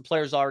moments for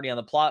players already on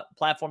the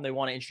platform. They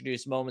want to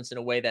introduce moments in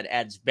a way that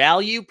adds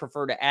value,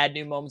 prefer to add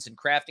new moments and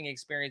crafting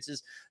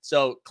experiences.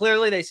 So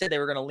clearly they said they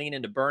were going to lean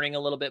into burning a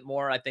little bit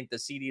more. I think the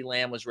CD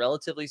Lamb was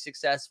relatively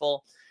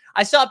successful.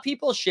 I saw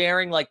people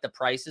sharing like the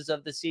prices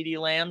of the CD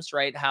Lambs,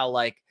 right? How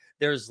like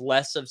there's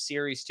less of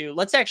Series 2.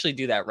 Let's actually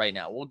do that right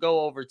now. We'll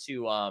go over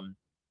to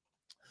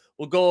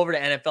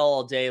NFL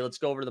All Day. Let's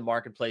go over to the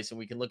marketplace and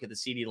we can look at the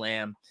CD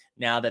Lamb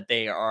now that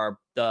they are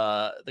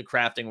the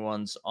crafting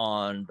ones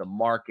on the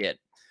market.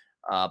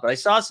 But I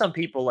saw some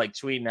people like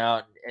tweeting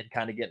out and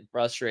kind of getting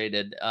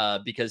frustrated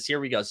because here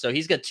we go. So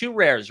he's got two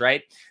rares,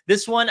 right?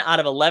 This one out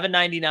of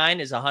 $11.99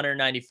 is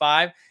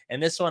 $195,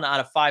 and this one out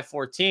of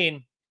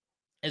 $514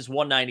 is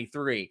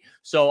 $193.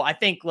 So I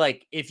think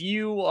like if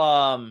you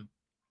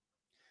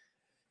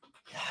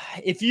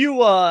if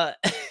you're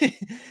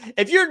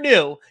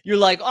new, you're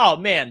like, oh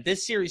man,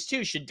 this Series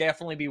 2 should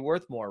definitely be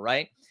worth more,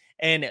 right?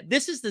 And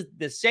this is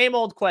the same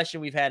old question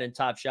we've had in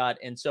Top Shot.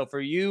 And so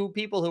for you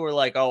people who are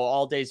like, oh,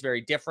 All Day is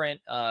very different,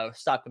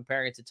 stop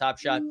comparing it to Top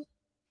Shot.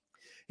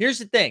 Here's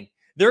the thing.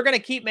 They're going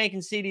to keep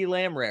making CD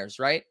Lamb rares,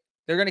 right?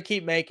 They're going to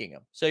keep making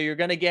them. So you're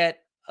going to get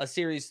a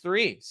Series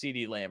 3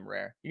 CD Lamb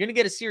rare. You're going to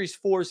get a Series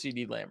 4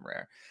 CD Lamb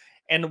rare.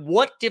 And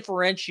what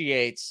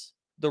differentiates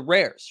the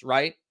rares,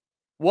 right?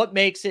 What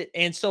makes it?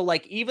 And so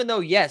like, even though,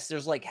 yes,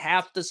 there's like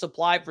half the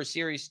supply for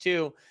Series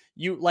 2,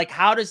 you like,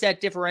 how does that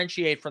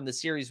differentiate from the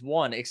Series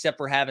 1 except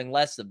for having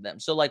less of them?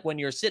 So like when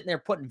you're sitting there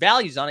putting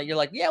values on it, you're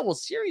like, yeah, well,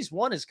 Series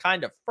 1 is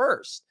kind of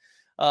first.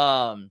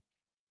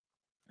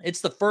 It's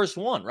the first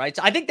one, right?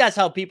 So I think that's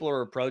how people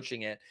are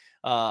approaching it.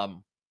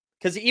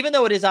 Because even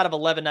though it is out of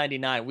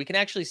 $11.99, we can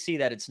actually see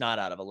that it's not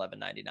out of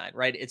 $11.99,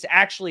 right? It's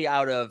actually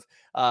out of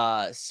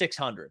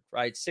 600,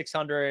 right?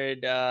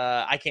 600.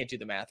 I can't do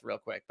the math real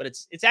quick, but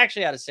it's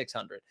actually out of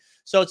 600.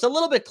 So it's a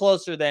little bit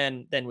closer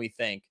than we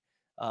think.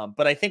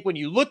 But I think when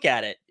you look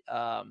at it,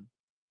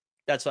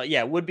 that's why,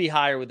 yeah, it would be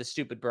higher with a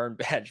stupid burn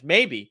badge,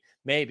 maybe.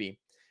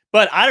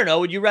 But I don't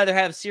know. Would you rather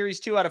have Series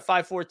 2 out of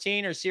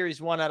 514 or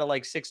Series 1 out of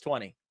like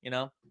 620? You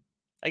know,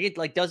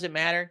 does it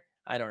matter?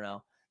 I don't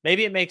know.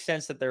 Maybe it makes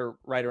sense that they're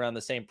right around the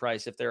same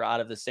price if they're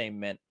out of the same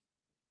mint.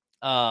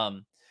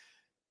 But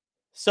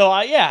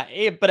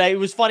it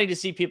was funny to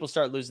see people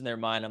start losing their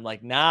mind. I'm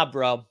like, nah,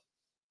 bro.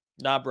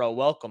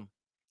 Welcome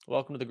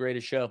to the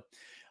greatest show.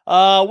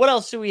 What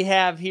else do we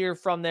have here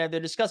from there? They're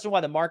discussing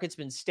why the market's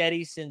been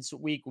steady since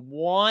week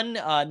 1.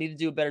 Need to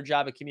do a better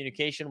job of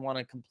communication. Want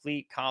to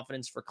complete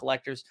confidence for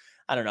collectors.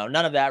 I don't know.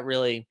 None of that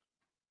really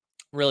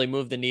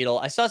moved the needle.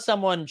 I saw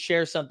someone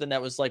share something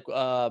that was like,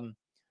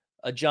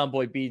 John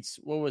Boy Beats.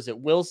 What was it?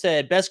 Will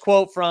said, best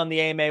quote from the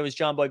AMA was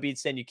John Boy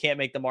Beats saying, you can't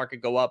make the market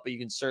go up, but you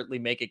can certainly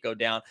make it go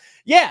down.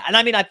 Yeah. And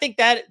I mean, I think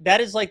that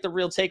is like the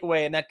real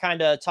takeaway. And that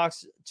kind of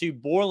talks to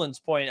Borland's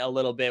point a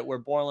little bit, where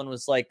Borland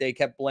was like, they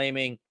kept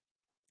blaming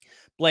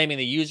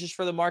the users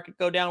for the market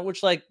go down,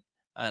 which, like,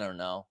 I don't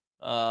know.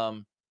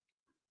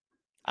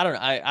 I don't know.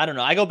 I don't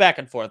know. I go back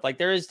and forth. Like,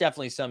 there is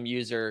definitely some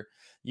user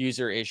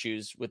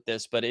issues with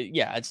this, but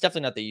it's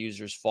definitely not the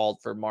user's fault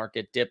for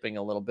market dipping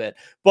a little bit.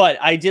 But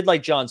I did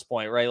like John's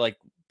point, right? Like,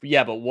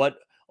 yeah, but what,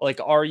 like,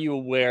 are you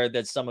aware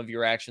that some of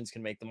your actions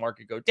can make the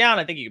market go down?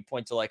 I think you could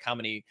point to like how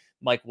many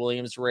Mike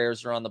Williams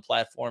rares are on the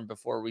platform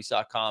before we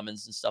saw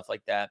commons and stuff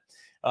like that.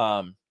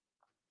 But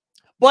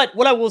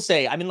what I will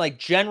say, I mean, like,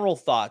 general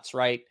thoughts,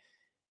 right?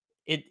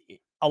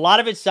 A lot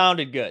of it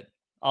sounded good.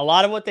 A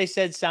lot of what they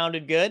said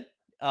sounded good.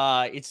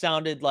 It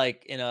sounded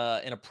like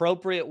an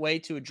appropriate way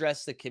to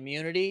address the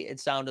community. It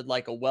sounded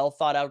like a well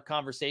thought out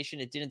conversation.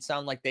 It didn't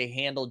sound like they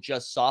handled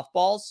just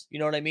softballs. You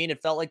know what I mean?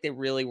 It felt like they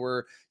really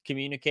were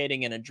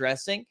communicating and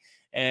addressing.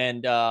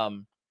 And,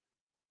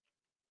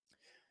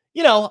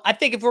 you know, I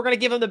think if we're going to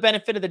give them the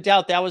benefit of the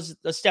doubt, that was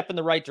a step in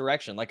the right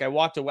direction. Like, I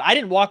walked away. I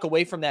didn't walk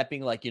away from that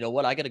being like, you know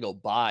what? I got to go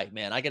buy,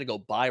 man. I got to go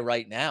buy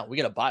right now. We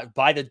got to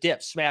buy the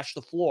dip, smash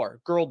the floor,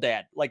 girl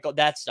dad, like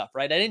that stuff.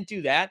 Right. I didn't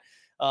do that.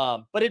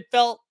 But it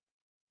felt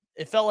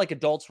like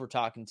adults were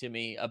talking to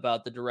me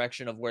about the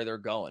direction of where they're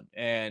going.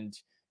 And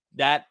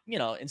that, you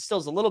know,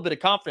 instills a little bit of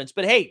confidence.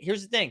 But hey,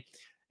 here's the thing.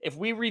 If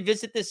we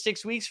revisit this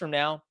 6 weeks from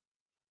now,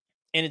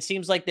 and it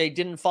seems like they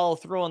didn't follow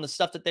through on the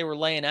stuff that they were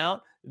laying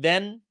out,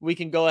 then we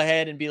can go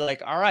ahead and be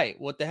like, all right,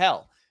 what the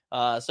hell?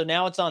 So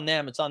now it's on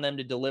them. It's on them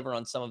to deliver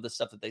on some of the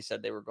stuff that they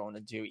said they were going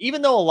to do,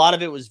 even though a lot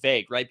of it was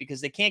vague, right?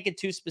 Because they can't get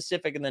too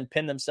specific and then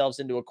pin themselves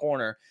into a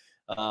corner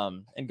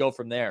and go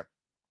from there.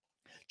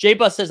 J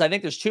Bus says, I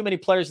think there's too many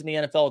players in the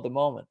NFL at the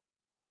moment.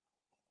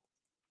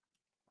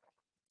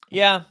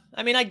 Yeah,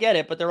 I mean, I get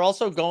it, but they're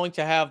also going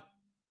to have,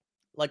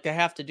 like, they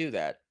have to do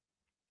that.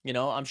 You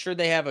know, I'm sure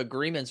they have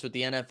agreements with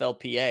the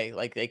NFLPA.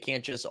 Like, they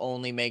can't just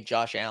only make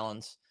Josh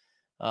Allen's.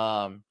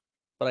 But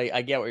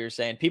I get what you're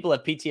saying. People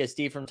have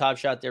PTSD from Top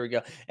Shot. There we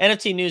go.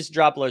 NFT news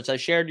drop alerts. I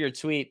shared your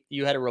tweet.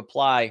 You had a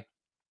reply.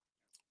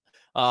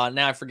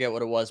 Now I forget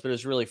what it was, but it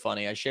was really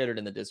funny. I shared it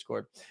in the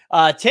Discord.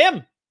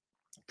 Tim,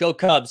 go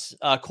Cubs.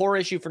 Core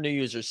issue for new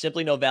users.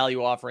 Simply no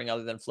value offering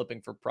other than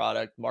flipping for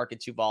product. Market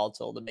too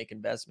volatile to make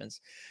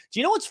investments. Do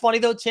you know what's funny,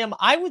 though, Tim?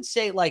 I would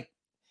say, like,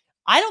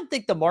 I don't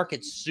think the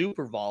market's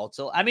super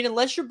volatile. I mean,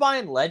 unless you're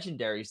buying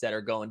legendaries that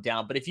are going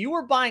down. But if you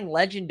were buying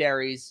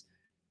legendaries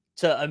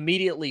to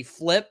immediately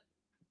flip,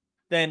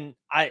 then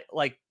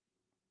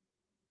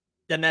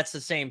then that's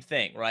the same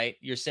thing, right?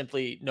 You're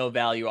simply no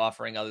value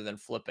offering other than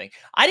flipping.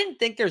 I didn't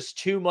think there's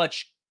too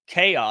much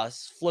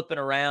chaos flipping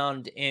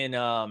around in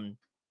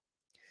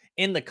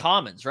the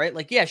commons, right?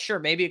 Like, yeah, sure,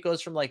 maybe it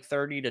goes from like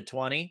 30 to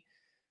 20,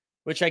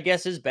 which I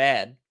guess is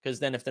bad, because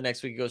then if the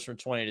next week it goes from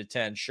 20 to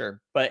 10,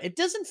 sure. But it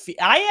doesn't feel,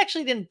 I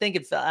actually didn't think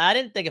it felt, I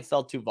didn't think it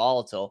felt too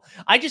volatile.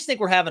 I just think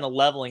we're having a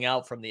leveling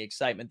out from the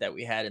excitement that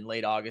we had in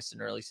late August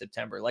and early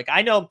September. Like,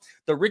 I know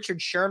the Richard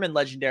Sherman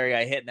legendary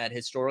I hit in that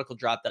historical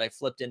drop that I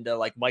flipped into,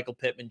 like, Michael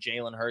Pittman,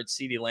 Jalen Hurts,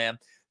 CeeDee Lamb,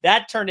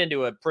 that turned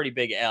into a pretty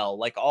big L.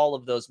 Like, all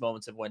of those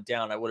moments have went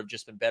down. I would have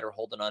just been better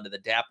holding on to the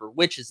Dapper,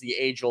 which is the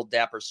age-old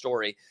Dapper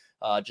story.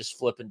 Just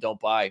flip and don't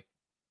buy.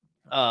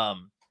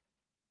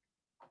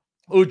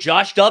 Oh,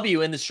 Josh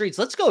W in the streets.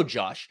 Let's go,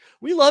 Josh.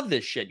 We love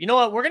this shit. You know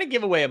what? We're going to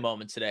give away a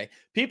moment today.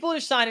 People are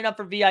signing up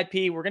for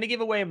VIP. We're going to give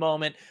away a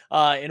moment.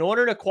 In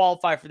order to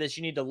qualify for this,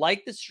 you need to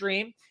like the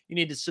stream. You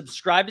need to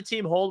subscribe to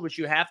Team Hold, which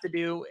you have to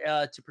do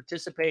to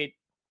participate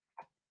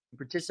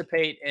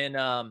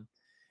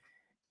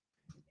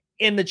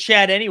in the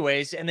chat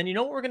anyways. And then you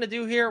know what we're going to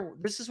do here?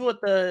 This is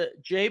what the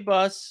J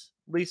Bus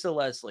Lisa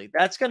Leslie.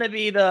 That is going to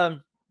be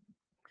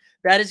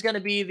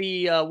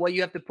the what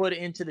you have to put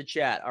into the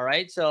chat. All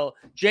right. So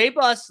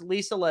JBus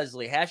Lisa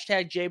Leslie,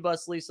 hashtag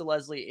JBus Lisa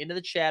Leslie into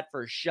the chat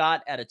for a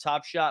shot at a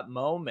Top Shot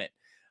moment.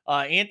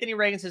 Anthony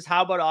Reagan says,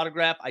 how about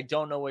autograph? I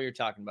don't know what you're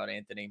talking about,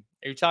 Anthony.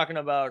 Are you talking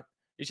about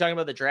the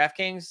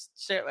DraftKings?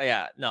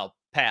 Yeah, no,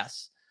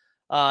 pass.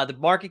 The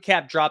market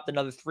cap dropped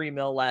another 3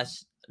 mil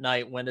last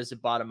night. When does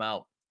it bottom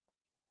out?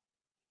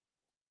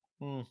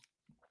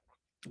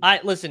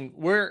 Listen,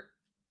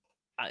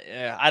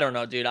 I don't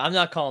know, dude. I'm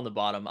not calling the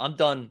bottom. I'm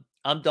done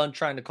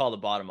trying to call the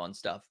bottom on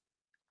stuff.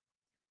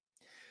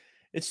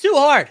 It's too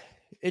hard.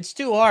 It's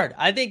too hard.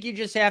 I think you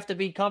just have to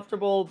be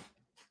comfortable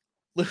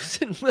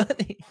losing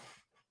money.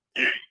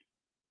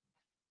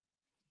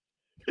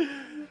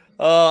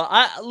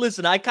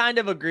 I kind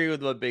of agree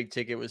with what Big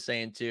Ticket was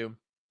saying too.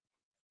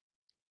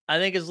 I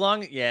think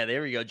yeah,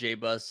 there we go, J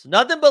Bus.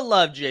 Nothing but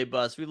love, J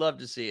Bus. We love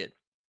to see it.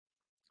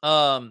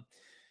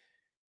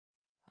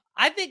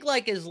 I think,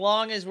 like, as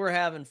long as we're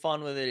having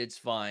fun with it, it's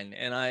fine.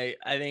 And I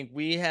think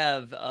we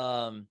have,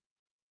 I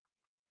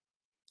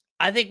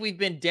think we've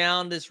been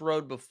down this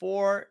road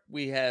before.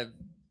 We've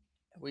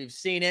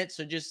seen it.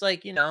 So just,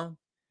 like, you know,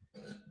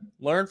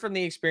 learn from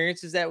the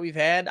experiences that we've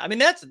had. I mean,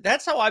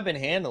 that's how I've been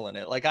handling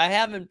it. Like, I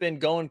haven't been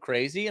going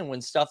crazy, and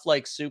when stuff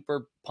like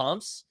super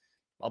pumps,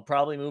 I'll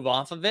probably move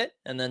off of it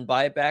and then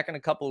buy it back in a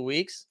couple of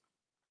weeks.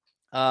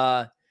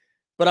 But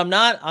I'm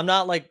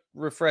not like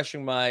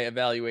refreshing my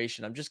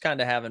evaluation. I'm just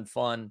kind of having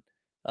fun.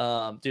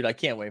 Dude, I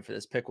can't wait for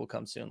this. Pick will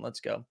come soon.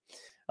 Let's go.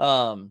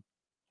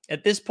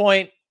 At this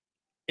point,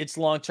 it's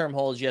long-term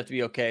holds. You have to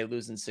be okay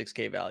losing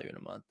 6K value in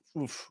a month.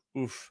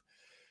 Oof.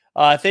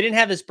 If they didn't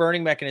have this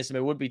burning mechanism,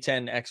 it would be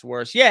 10x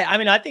worse. Yeah, I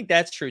mean, I think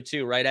that's true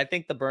too, right? I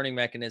think the burning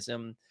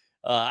mechanism,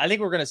 I think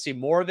we're going to see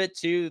more of it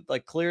too.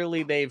 Like,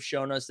 clearly they've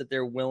shown us that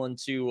they're willing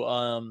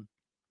to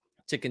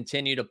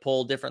continue to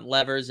pull different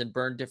levers and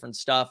burn different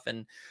stuff.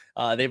 And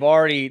they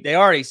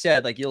already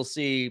said, like, you'll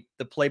see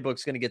the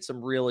playbook's going to get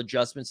some real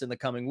adjustments in the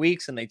coming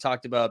weeks. And they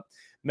talked about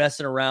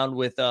messing around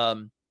with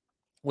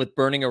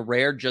burning a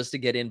rare just to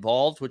get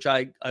involved, which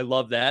I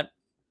love that.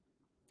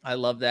 I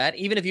love that.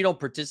 Even if you don't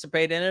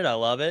participate in it, I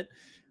love it.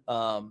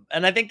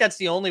 And I think that's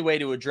the only way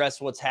to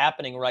address what's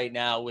happening right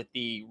now with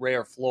the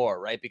rare floor,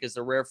 right? Because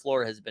the rare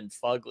floor has been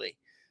fugly.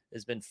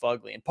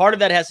 And part of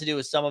that has to do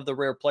with some of the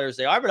rare players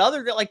they are, but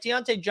other, like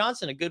Deontay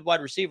Johnson, a good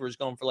wide receiver, is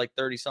going for like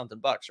 30 something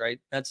bucks,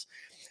 right? That's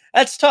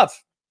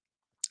tough.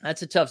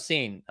 That's a tough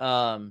scene.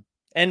 And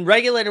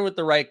regulator with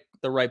the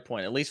right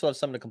point. At least we'll have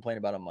something to complain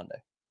about on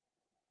Monday.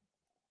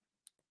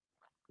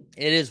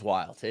 It is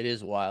wild.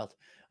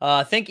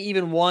 I think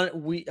even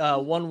 1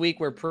 week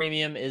where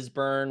premium is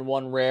burned,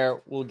 one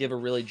rare will give a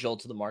really jolt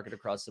to the market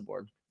across the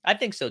board. I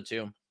think so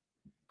too.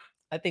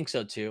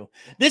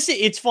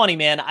 It's funny,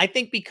 man. I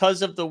think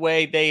because of the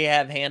way they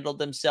have handled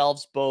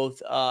themselves,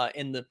 both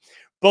in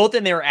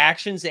their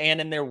actions and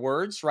in their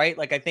words, right?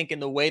 Like, I think in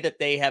the way that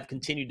they have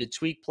continued to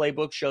tweak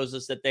playbook shows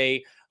us that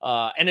they,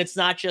 and it's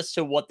not just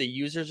to what the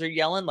users are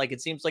yelling. Like, it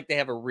seems like they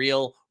have a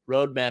real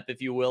roadmap,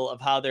 if you will, of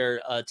how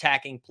they're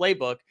attacking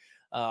playbook.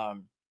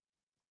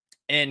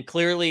 And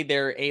clearly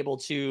they're able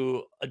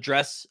to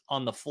address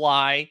on the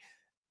fly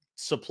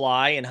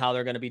supply and how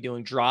they're going to be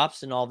doing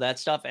drops and all that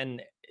stuff. And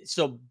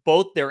so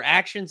both their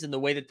actions and the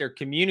way that they're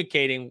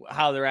communicating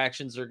how their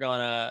actions are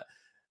going to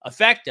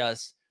affect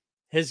us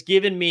has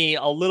given me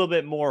a little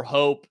bit more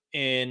hope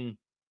in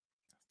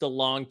the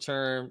long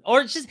term. Or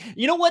it's just,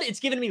 you know what?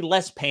 It's given me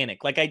less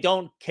panic. Like, I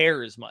don't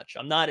care as much.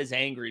 I'm not as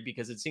angry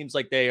because it seems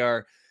like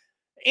angry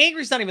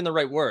is not even the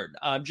right word.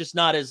 I'm just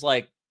not as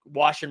like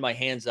washing my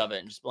hands of it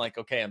and just like,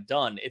 okay, I'm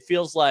done. It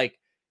feels like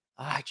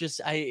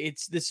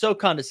it's so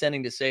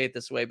condescending to say it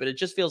this way, but it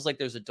just feels like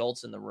there's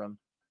adults in the room.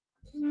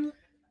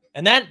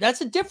 And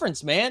that's a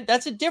difference, man.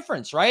 That's a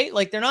difference, right?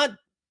 Like, they're not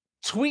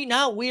tweeting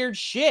out weird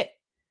shit,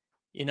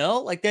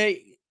 like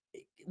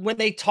when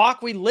they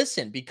talk, we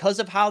listen because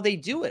of how they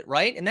do it.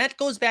 Right. And that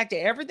goes back to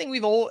everything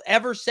we've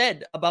ever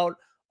said about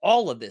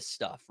all of this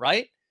stuff.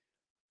 Right.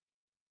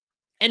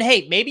 And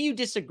hey, maybe you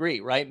disagree,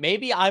 right?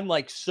 Maybe I'm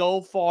like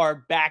so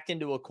far backed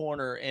into a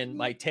corner in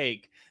my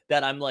take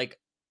that I'm like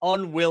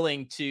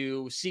unwilling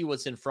to see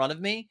what's in front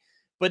of me.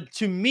 But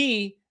to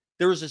me,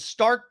 there's a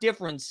stark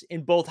difference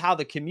in both how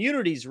the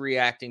community's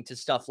reacting to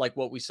stuff like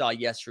what we saw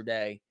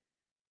yesterday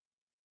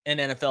in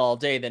NFL All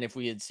Day than if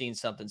we had seen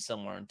something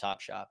similar in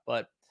Top Shot.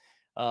 But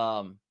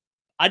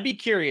I'd be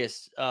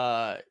curious.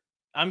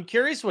 I'm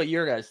curious what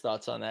your guys'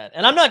 thoughts on that.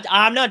 And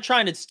I'm not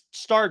trying to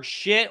start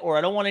shit, or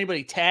I don't want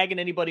anybody tagging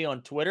anybody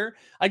on Twitter.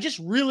 I just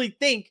really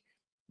think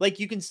like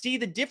you can see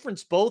the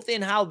difference both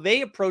in how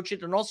they approach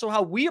it and also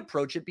how we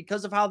approach it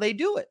because of how they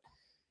do it.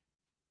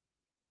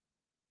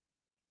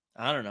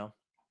 I don't know.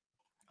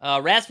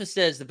 Rasmus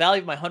says the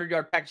value of my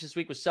 100-yard package this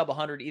week was sub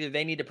 100. Either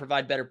they need to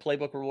provide better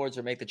playbook rewards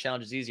or make the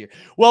challenges easier.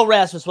 Well,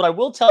 Rasmus, what I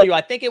will tell you,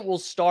 I think it will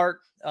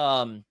start.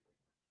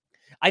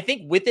 I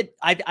think with it,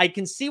 I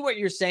can see what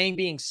you're saying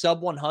being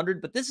sub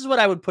 100, but this is what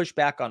I would push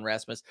back on,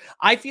 Rasmus.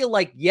 I feel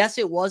like, yes,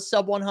 it was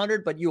sub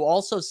 100, but you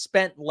also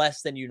spent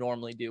less than you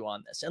normally do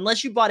on this,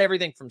 unless you bought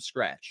everything from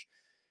scratch.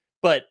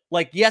 But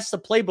like, yes, the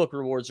playbook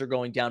rewards are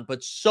going down,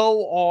 but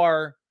so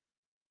are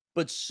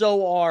like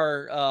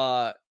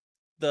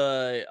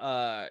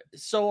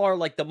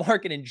the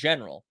market in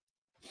general.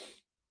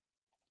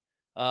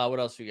 What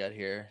else we got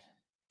here?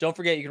 Don't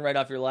forget, you can write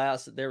off your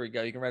loss. There we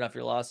go. You can write off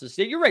your losses.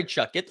 Yeah, you're right,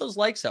 Chuck. Get those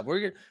likes up.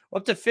 We're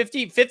up to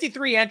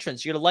 53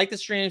 entrants. You got to like the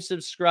stream,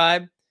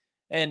 subscribe,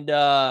 and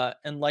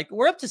like.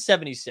 We're up to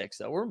 76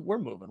 though. We're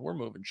moving. We're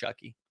moving,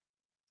 Chucky.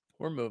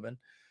 We're moving.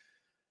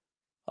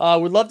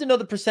 Would love to know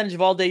the percentage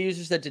of all-day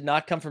users that did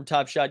not come from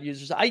Top Shot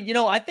users. I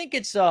think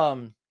it's I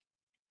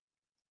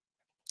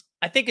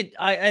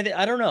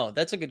don't know.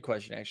 That's a good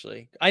question,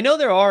 actually. I know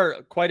there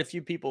are quite a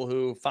few people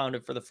who found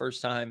it for the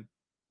first time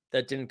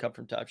that didn't come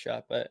from Top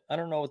Shot, but I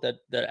don't know what that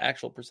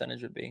actual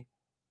percentage would be.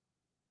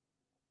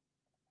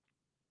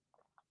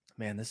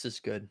 Man, this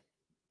is good.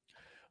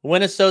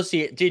 When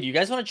associate, dude, you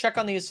guys want to check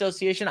on the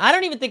association? I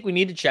don't even think we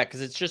need to check because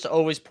it's just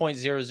always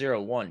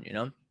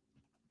 0.001,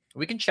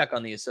 We can check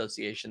on the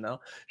association, though.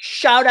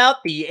 Shout out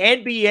the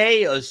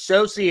NBA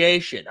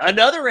Association.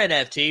 Another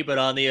NFT, but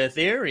on the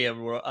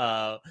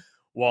Ethereum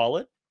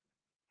wallet.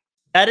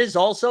 That is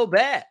also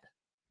bad.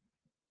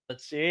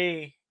 Let's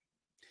see.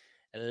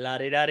 La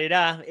di da di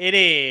da. It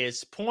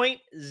is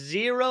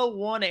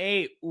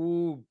 0.018.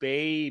 Ooh,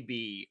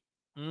 baby.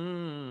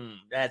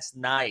 That's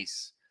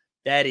nice.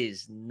 That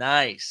is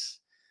nice.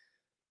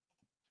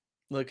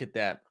 Look at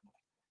that.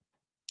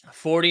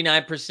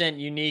 49%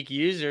 unique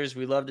users.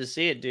 We love to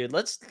see it, dude.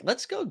 Let's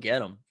go get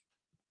them.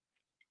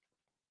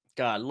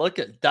 God, look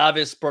at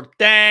Davis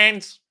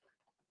Bertans.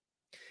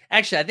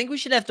 Actually, I think we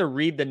should have to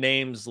read the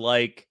names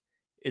like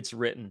it's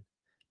written.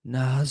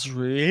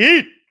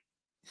 Nasri.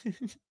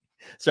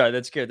 Sorry,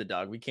 that scared the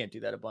dog. We can't do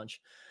that a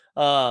bunch.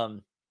 I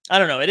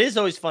don't know. It is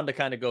always fun to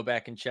kind of go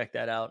back and check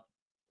that out.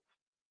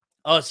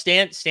 Oh,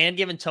 Stan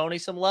giving Tony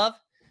some love.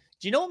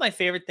 Do you know what my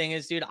favorite thing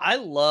is, dude? I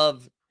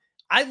love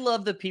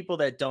the people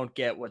that don't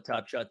get what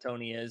Top Shot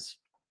Tony is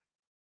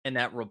and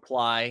that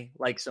reply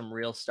like some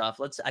real stuff.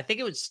 I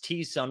think it was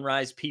T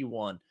Sunrise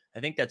P1. I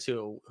think that's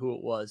who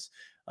it was.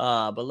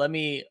 But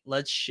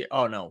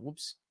oh no,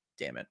 whoops,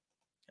 damn it.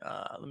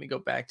 Let me go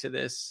back to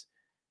this.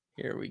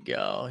 Here we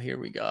go.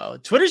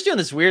 Twitter's doing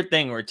this weird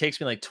thing where it takes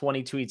me like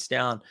 20 tweets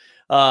down.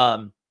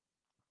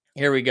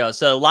 Here we go.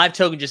 So Live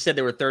Token just said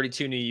there were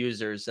 32 new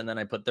users, and then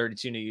I put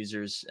 32 new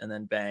users, and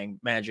then bang,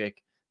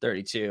 Magic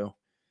 32.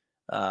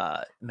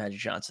 Magic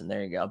Johnson.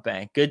 There you go.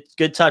 Bang.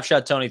 Good Top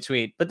Shot Tony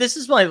tweet. But this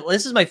is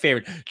my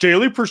favorite.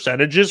 Daily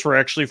percentages were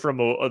actually from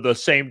the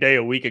same day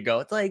a week ago.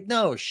 It's like,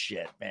 no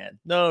shit, man.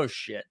 No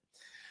shit.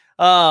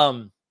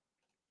 Jump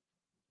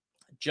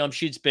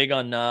shoots big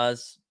on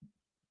Nas.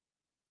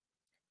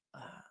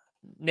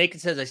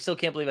 Naked says, I still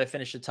can't believe I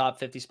finished the top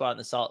 50 spot in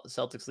the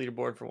Celtics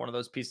leaderboard for one of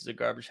those pieces of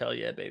garbage. Hell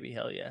yeah, baby.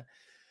 Hell yeah.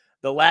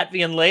 The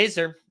Latvian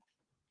Laser.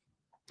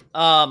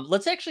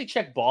 Let's actually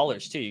check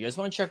Ballers too. You guys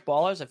want to check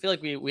Ballers? I feel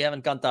like we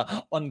haven't gone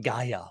to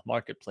Ungaya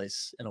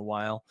marketplace in a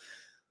while.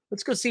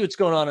 Let's go see what's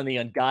going on in the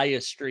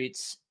Ungaya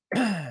streets.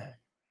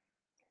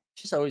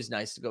 Just always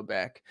nice to go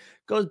back.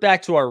 Goes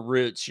back to our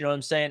roots. You know what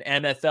I'm saying?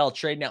 MFL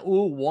trade now.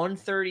 Ooh,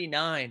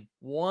 139.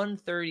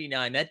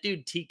 139. That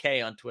dude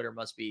TK on Twitter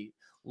must be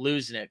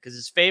losing it because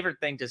his favorite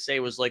thing to say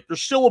was like, they're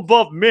still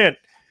above mint.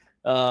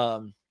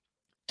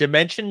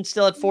 Dimension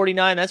still at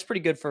 49. That's pretty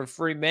good for a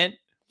free mint.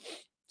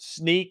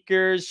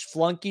 Sneakers,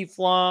 flunky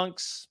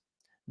flunks,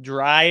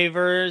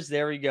 drivers.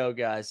 There we go,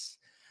 guys.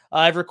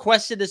 I've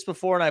requested this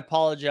before, and I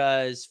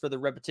apologize for the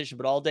repetition,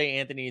 but All Day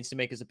Anthony needs to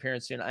make his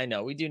appearance soon. I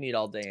know we do need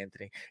All Day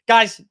Anthony,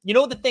 guys. You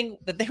know the thing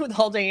with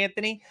All Day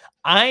Anthony,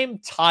 I'm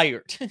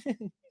tired.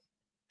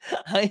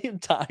 I am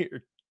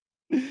tired.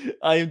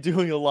 I am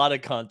doing a lot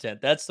of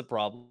content. That's the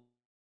problem.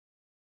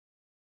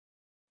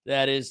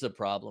 That is the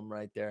problem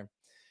right there.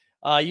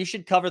 You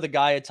should cover the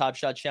Gaia Top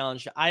Shot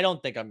Challenge. I don't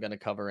think I'm going to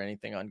cover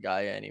anything on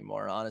Gaia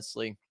anymore,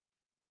 honestly.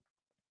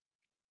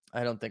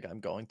 I don't think I'm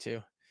going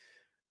to.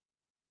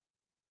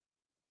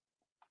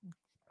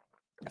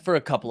 For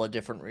a couple of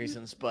different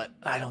reasons, but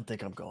I don't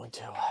think I'm going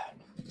to.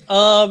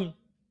 All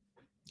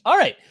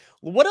right.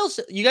 What else?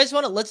 You guys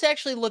want to, let's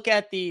actually look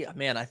at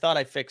man, I thought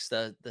I fixed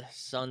the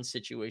sun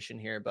situation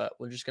here, but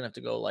we're just going to have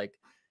to go like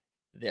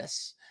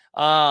this.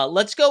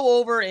 Let's go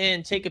over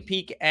and take a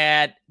peek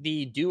at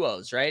the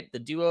duos, right? The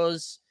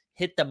duos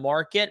hit the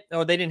market.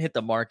 Oh, they didn't hit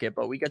the market,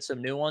 but we got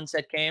some new ones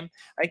that came.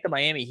 I think the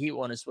Miami Heat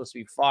one is supposed to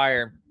be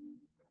fire.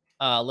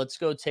 Let's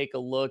go take a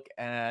look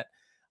at,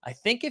 I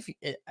think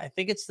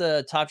it's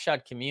the Top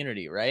Shot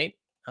community, right?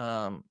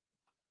 I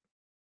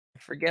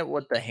forget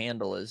what the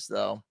handle is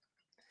though.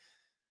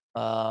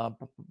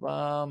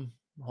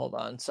 Hold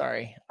on.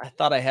 Sorry. I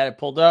thought I had it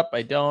pulled up.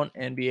 I don't.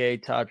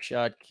 NBA Top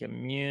Shot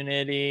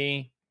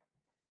community.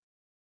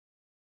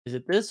 Is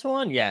it this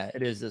one? Yeah,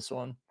 it is this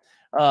one.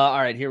 All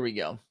right, here we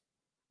go.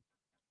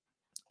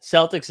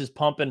 Celtics is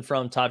pumping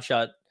from Top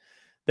Shot.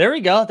 There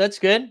we go. That's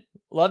good.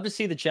 Love to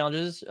see the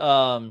challenges.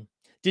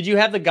 Did you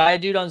have the Gaia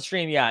dude on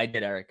stream? Yeah, I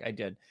did, Eric. I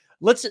did.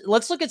 Let's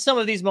look at some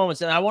of these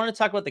moments, and I want to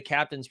talk about the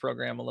captain's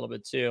program a little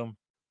bit too.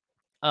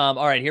 All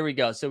right, here we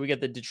go. So we get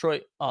the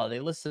Detroit. Oh,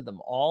 they listed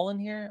them all in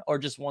here, or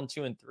just 1,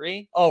 2, and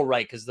 3? Oh,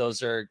 right, because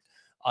those are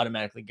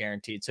automatically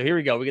guaranteed. So here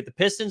we go. We get the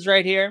Pistons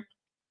right here.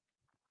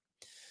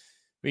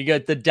 We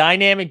got the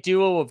dynamic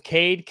duo of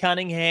Cade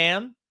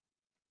Cunningham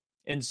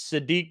and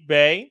Sadiq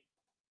Bey.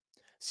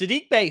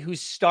 Sadiq Bey,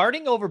 who's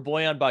starting over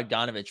Bojan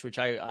Bogdanovic, which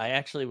I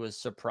actually was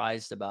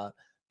surprised about.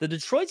 The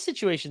Detroit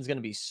situation is going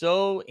to be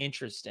so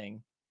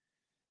interesting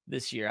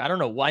this year. I don't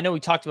know why. I know we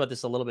talked about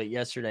this a little bit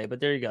yesterday, but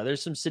there you go.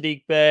 There's some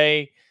Sadiq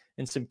Bey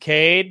and some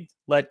Cade.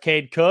 Let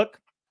Cade cook.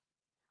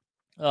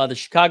 The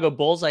Chicago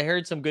Bulls. I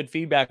heard some good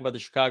feedback about the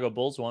Chicago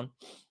Bulls one.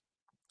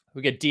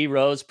 We get D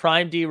Rose,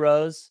 prime D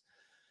Rose.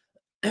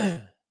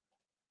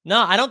 No,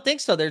 I don't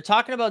think so. They're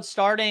talking about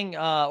starting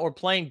or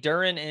playing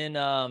Duren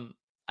and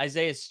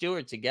Isaiah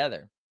Stewart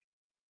together.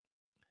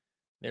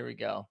 There we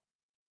go.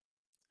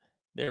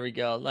 There we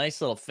go. Nice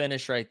little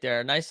finish right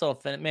there. Nice little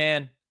finish.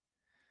 Man,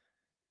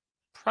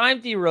 Prime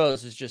D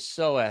Rose is just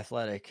so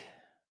athletic.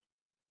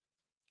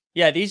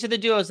 Yeah, these are the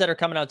duos that are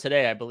coming out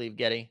today, I believe,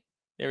 Getty.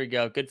 There we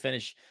go. Good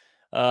finish.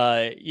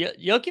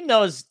 Joakim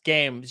Noah's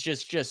game is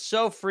just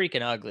so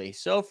freaking ugly.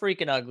 So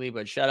freaking ugly,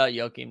 but shout out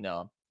Joakim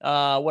Noah.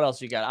 What else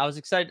you got? I was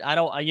excited.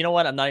 You know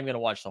what? I'm not even going to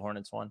watch the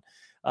Hornets one.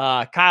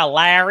 Kyle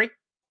Lowry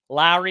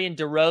and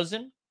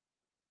DeRozan.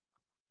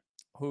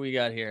 Who we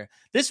got here?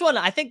 This one,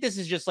 I think this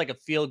is just like a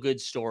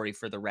feel-good story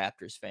for the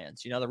Raptors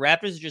fans. You know, the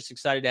Raptors are just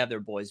excited to have their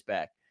boys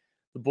back.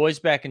 The boys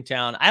back in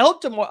town. I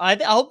hope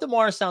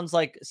DeMar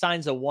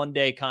signs a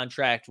one-day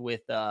contract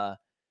with the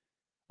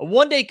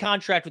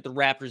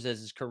Raptors as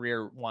his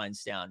career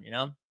winds down, you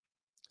know?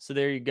 So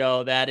there you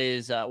go. That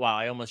is wow,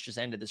 I almost just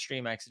ended the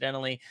stream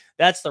accidentally.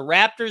 That's the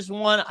Raptors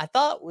one. I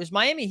thought, was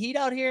Miami Heat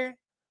out here?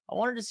 I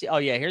wanted to see. Oh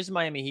yeah, here's the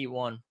Miami Heat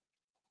one.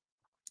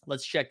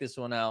 Let's check this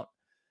one out.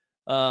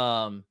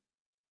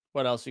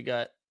 What else we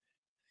got?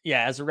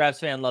 Yeah, as a Raps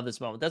fan, love this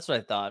moment. That's what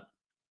I thought.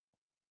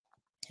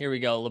 Here we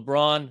go.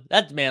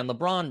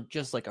 LeBron,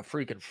 just like a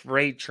freaking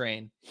freight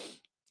train.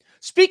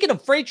 Speaking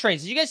of freight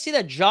trains, did you guys see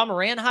that Ja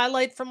Morant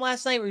highlight from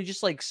last night where he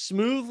just like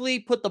smoothly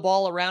put the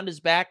ball around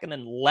his back and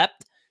then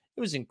leapt?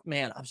 It was,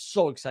 man, I'm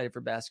so excited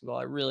for basketball.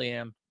 I really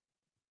am.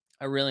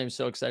 I really am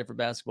so excited for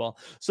basketball.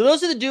 So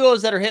those are the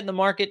duos that are hitting the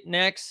market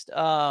next.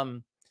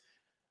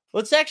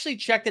 Let's actually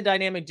check the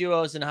dynamic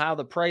duos and how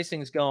the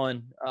pricing's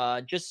going,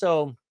 just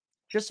so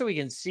we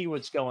can see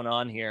what's going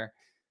on here,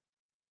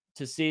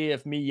 to see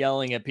if me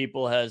yelling at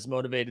people has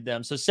motivated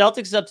them. So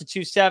Celtics up to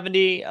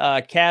 270,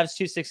 Cavs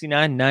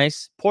 269,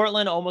 nice.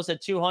 Portland almost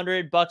at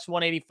 200, Bucks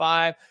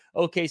 185,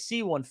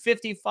 OKC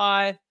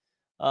 155.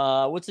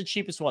 What's the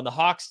cheapest one? The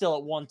Hawks still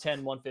at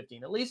 110,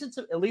 115. At least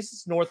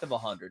it's north of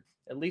 100.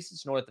 At least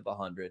it's north of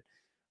 100.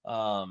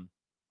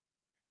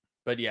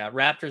 But yeah,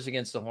 Raptors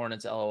against the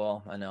Hornets.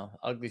 LOL. I know,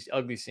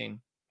 ugly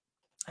scene.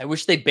 I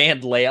wish they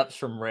banned layups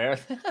from Rare.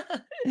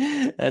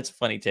 That's a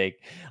funny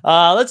take.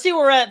 Let's see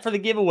where we're at for the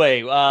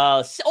giveaway.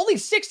 Only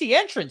 60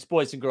 entrants,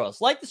 boys and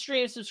girls. Like the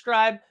stream,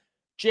 subscribe.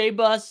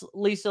 J-Bus,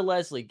 Lisa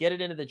Leslie, get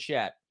it into the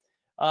chat.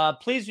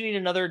 Please, we need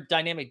another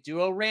dynamic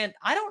duo rant.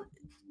 I don't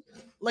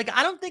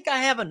think I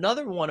have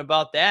another one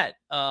about that.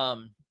 I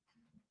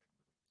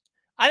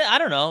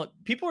don't know.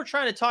 People were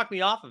trying to talk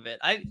me off of it.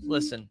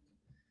 Listen.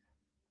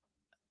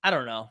 I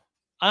don't know.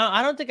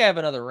 I don't think I have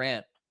another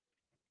rant.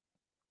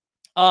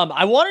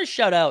 I want to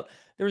shout out.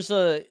 There's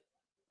a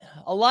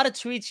lot of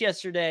tweets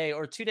yesterday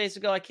or 2 days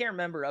ago, I can't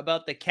remember,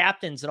 about the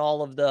captains and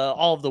all of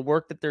the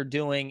work that they're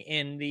doing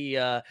in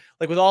the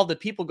like with all the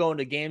people going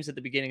to games at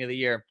the beginning of the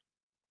year.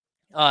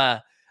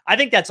 I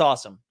think that's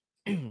awesome.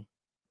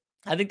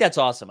 I think that's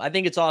awesome. I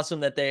think it's awesome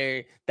that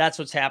that's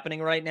what's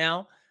happening right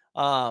now.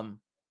 I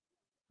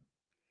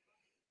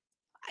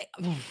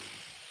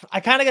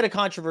kind of got a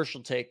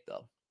controversial take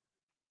though.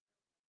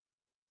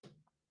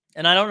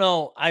 And I don't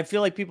know. I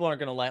feel like people aren't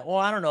going to like. Well,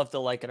 I don't know if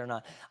they'll like it or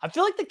not. I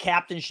feel like the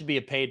captain should be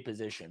a paid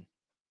position.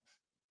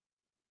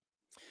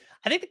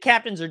 I think the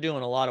captains are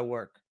doing a lot of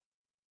work.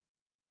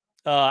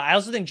 I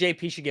also think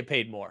JP should get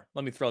paid more.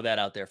 Let me throw that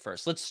out there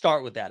first. Let's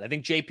start with that. I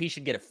think JP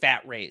should get a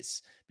fat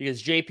raise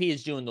because JP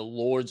is doing the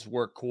Lord's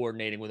work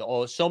coordinating with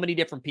so many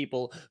different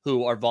people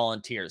who are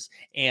volunteers.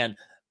 And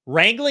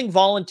wrangling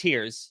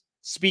volunteers,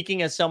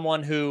 speaking as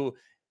someone who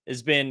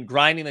has been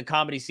grinding the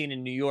comedy scene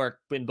in New York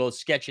in both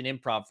sketch and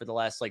improv for the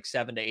last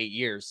 7 to 8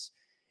 years.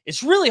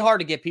 It's really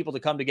hard to get people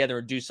to come together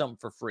and do something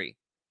for free.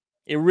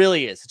 It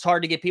really is. It's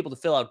hard to get people to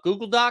fill out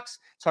Google Docs.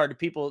 It's hard to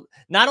people.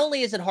 Not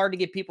only is it hard to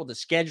get people to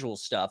schedule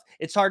stuff,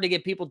 it's hard to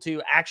get people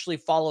to actually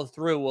follow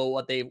through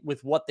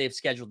with what they've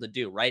scheduled to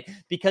do, right?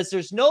 Because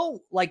there's no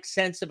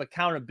sense of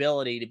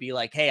accountability to be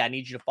like, hey, I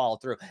need you to follow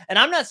through. And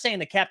I'm not saying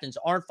the captains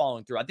aren't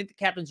following through. I think the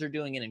captains are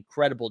doing an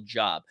incredible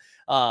job.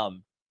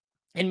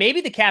 And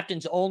maybe the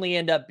captains only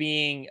end up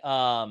being,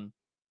 like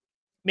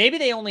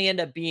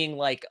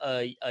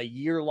a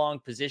year-long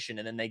position,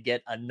 and then they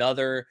get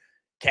another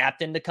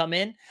captain to come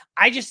in.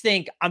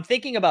 I'm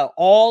thinking about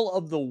all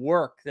of the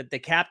work that the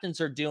captains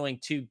are doing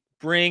to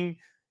bring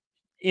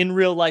in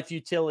real life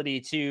utility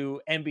to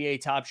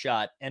NBA Top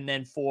Shot, and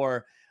then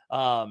for,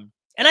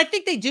 and I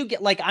think they do get,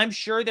 I'm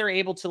sure they're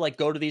able to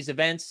go to these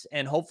events,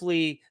 and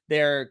hopefully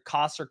their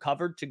costs are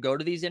covered to go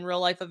to these in real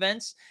life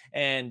events.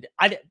 And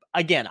I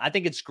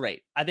think it's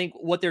great. I think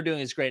what they're doing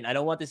is great. And I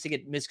don't want this to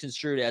get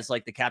misconstrued as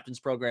the captain's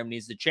program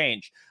needs to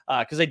change.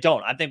 Cause I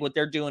don't. I think what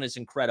they're doing is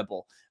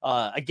incredible.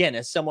 Again,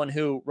 as someone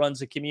who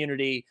runs a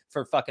community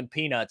for fucking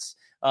peanuts,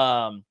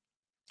 I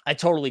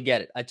totally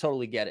get it.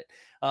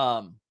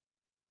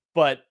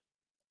 But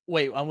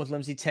wait, I'm with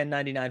Limsey.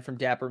 1099 from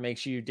Dapper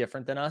makes you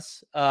different than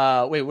us.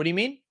 Wait, what do you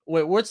mean?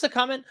 Wait, what's the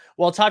comment?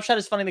 Well, Top Shot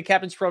is funding the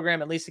captain's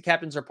program. At least the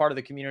captains are part of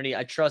the community.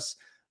 I trust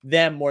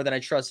them more than I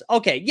trust.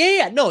 Okay,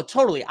 yeah, no,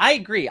 totally. I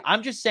agree.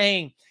 I'm just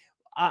saying,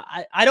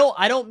 I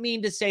don't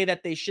mean to say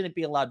that they shouldn't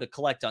be allowed to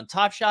collect on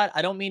Top Shot.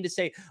 I don't mean to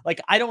say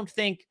I don't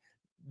think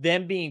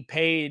them being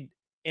paid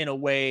in a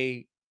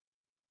way.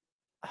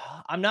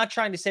 I'm not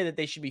trying to say that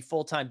they should be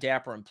full-time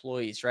Dapper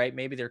employees, right?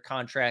 Maybe their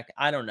contract.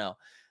 I don't know.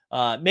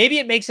 Maybe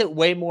it makes it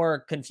way more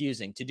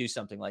confusing to do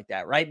something like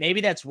that, right?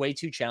 Maybe that's way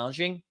too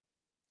challenging.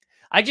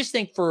 I just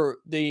think for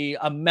the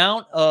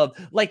amount of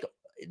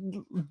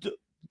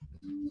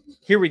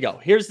here we go.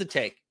 Here's the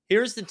take.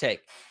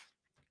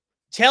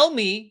 Tell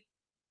me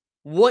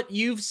what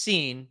you've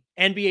seen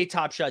NBA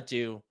Top Shot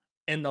do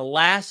in the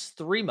last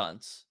 3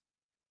 months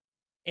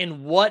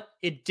and what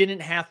it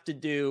didn't have to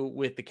do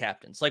with the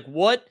captains. Like,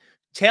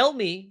 tell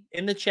me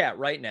in the chat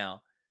right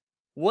now,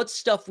 what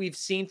stuff we've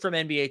seen from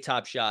NBA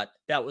Top Shot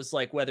that was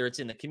like, whether it's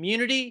in the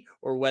community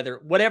or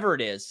whatever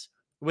it is,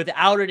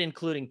 without it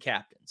including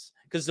captains.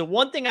 Because the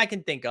one thing I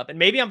can think of, and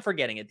maybe I'm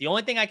forgetting it, the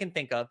only thing I can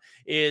think of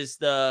is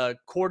the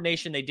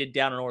coordination they did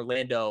down in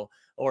Orlando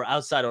or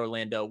outside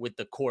Orlando with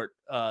the court,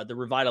 the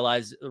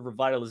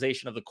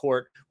revitalization of the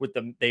court with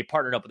they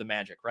partnered up with the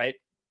Magic, right?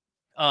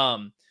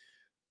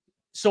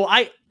 So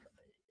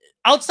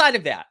outside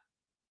of that,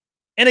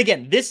 and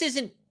again, this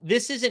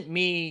isn't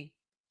me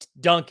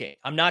dunking.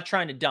 I'm not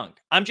trying to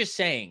dunk. I'm just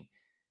saying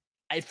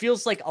it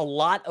feels like a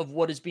lot of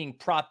what is being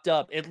propped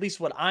up, at least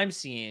what I'm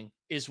seeing,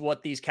 is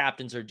what these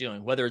captains are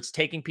doing, whether it's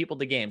taking people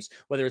to games,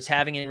 whether it's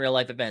having in real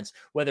life events,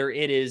 whether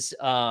it's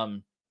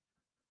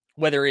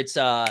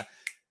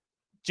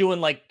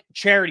doing like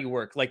charity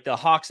work, like the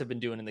Hawks have been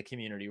doing in the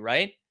community,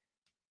 right?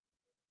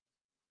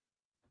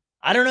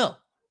 I don't know.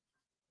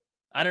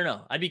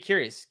 I'd be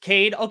curious.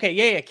 Cade. Okay.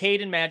 Yeah.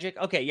 Cade and Magic.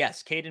 Okay.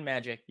 Yes. Cade and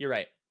Magic. You're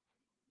right.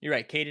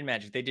 Cade and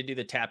Magic. They did do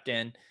the tapped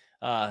in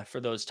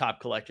for those top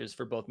collectors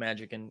for both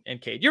Magic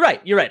and Cade. You're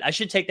right. I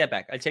should take that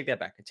back. I take that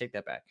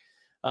back.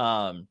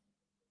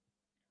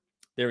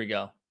 There we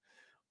go.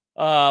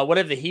 What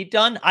have the Heat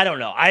done? I don't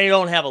know. I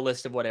don't have a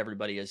list of what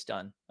everybody has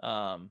done.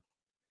 And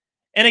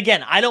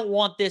again, I don't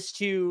want this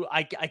to,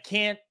 I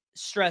can't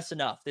stress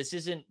enough. This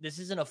isn't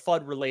a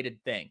FUD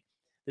related thing.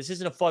 This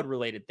is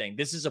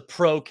a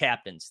pro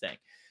captains thing.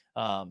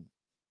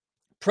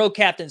 Pro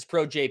captains,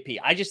 pro JP.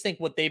 I just think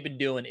what they've been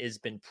doing has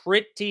been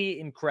pretty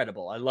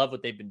incredible. I love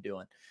what they've been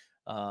doing.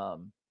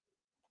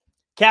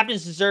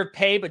 Captains deserve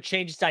pay, but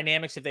changes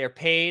dynamics if they are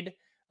paid.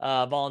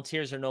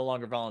 Volunteers are no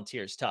longer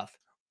volunteers. Tough.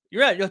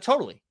 You're right. No,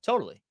 totally.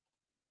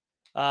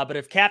 But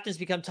if captains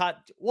become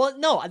top, well,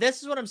 no,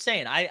 this is what I'm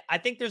saying. I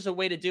think there's a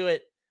way to do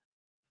it.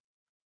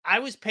 I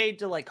was paid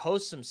to like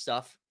host some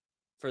stuff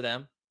for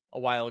them a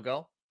while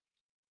ago.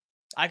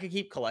 I could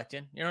keep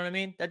collecting. You know what I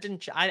mean? That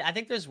didn't. I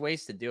think there's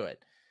ways to do it.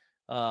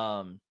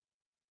 I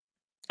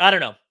don't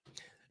know.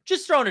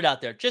 Just throwing it out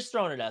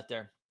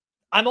there.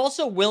 I'm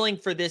also willing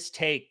for this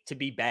take to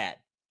be bad.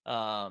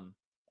 I'm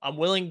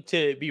willing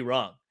to be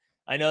wrong.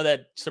 I know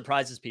that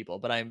surprises people,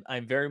 but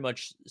I'm very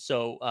much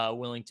so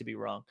willing to be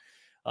wrong.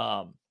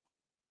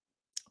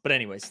 But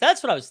anyways,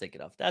 that's what I was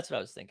thinking of.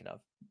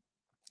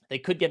 They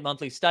could get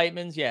monthly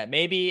stipends. Yeah,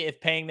 maybe if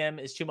paying them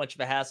is too much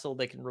of a hassle,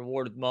 they can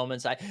reward with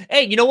moments.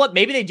 Hey, you know what?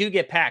 Maybe they do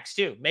get packs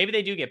too. They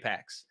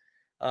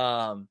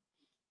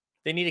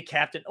need a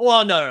captain.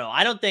 Well, no.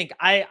 I don't think.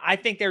 I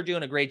think they're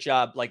doing a great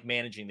job like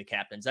managing the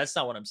captains. That's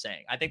not what I'm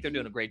saying. I think they're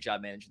doing a great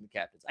job managing the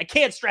captains. I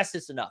can't stress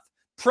this enough.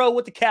 Pro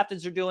what the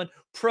captains are doing.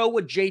 Pro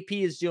what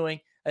JP is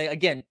doing.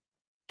 Again,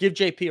 give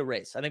JP a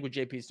raise. I think what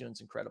JP is doing is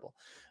incredible.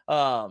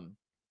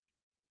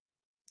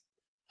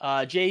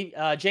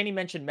 Janie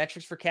mentioned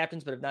metrics for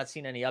captains, but have not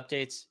seen any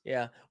updates.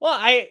 Yeah. Well,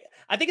 I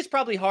think it's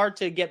probably hard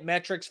to get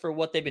metrics for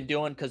what they've been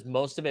doing because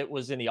most of it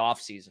was in the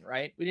off season,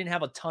 right? We didn't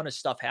have a ton of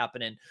stuff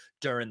happening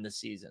during the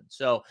season.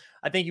 So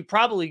I think you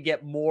probably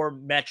get more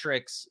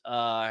metrics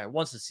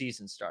once the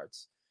season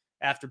starts,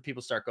 after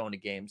people start going to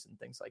games and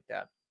things like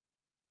that.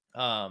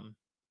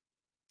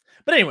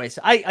 But anyways,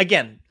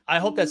 I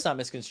hope that's not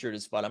misconstrued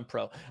as FUD. I'm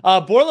pro.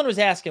 Borland was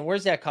asking,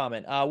 where's that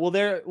comment? Will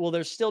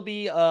there still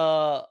be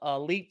a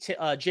leaked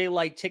Jay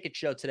Light ticket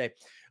show today?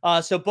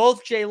 So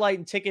both Jay Light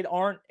and Ticket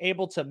aren't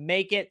able to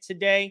make it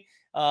today.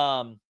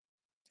 And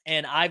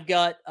I've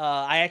got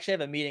I actually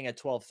have a meeting at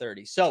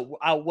 12:30. So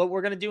what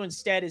we're gonna do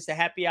instead is the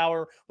happy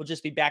hour. We'll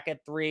just be back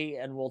at 3,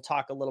 and we'll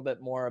talk a little bit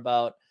more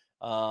about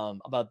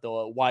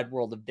the wide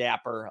world of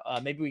Dapper.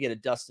 Maybe we get a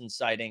Dustin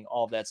sighting,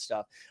 all of that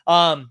stuff.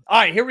 All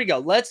right, here we go.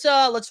 Let's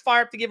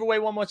fire up the giveaway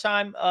one more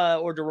time,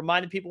 or to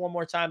remind the people one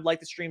more time, like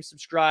the stream,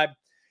 subscribe.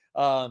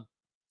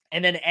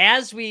 And then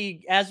as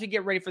we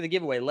get ready for the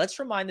giveaway, let's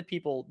remind the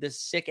people this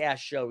sick ass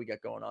show we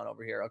got going on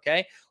over here.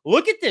 Okay.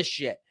 Look at this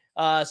shit.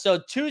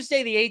 So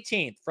Tuesday, the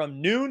 18th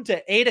from noon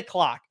to 8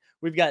 o'clock,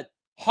 we've got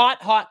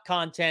hot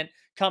content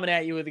coming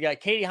at you. We've got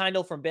Katie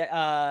Heindel from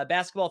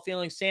Basketball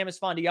Feelings, Sam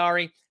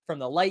Esfandiari from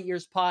the Light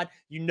Years Pod.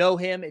 You know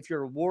him if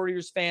you're a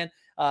Warriors fan.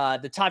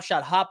 The Top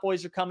Shot Hot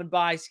Boys are coming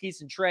by,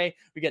 Skeets and Trey.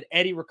 We got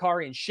Eddie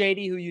Ricari and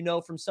Shady, who you know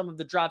from some of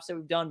the drops that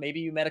we've done. Maybe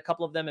you met a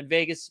couple of them in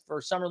Vegas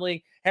for Summer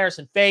League.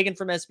 Harrison Fagan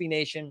from SB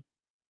Nation.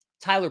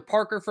 Tyler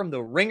Parker from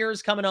The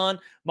Ringers coming on.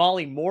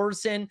 Molly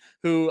Morrison,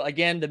 who,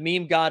 again, the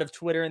meme god of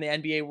Twitter in the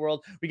NBA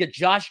world. We got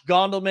Josh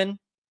Gondelman,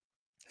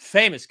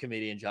 famous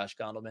comedian Josh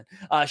Gondelman.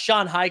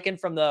 Sean Hyken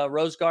from the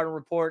Rose Garden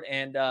Report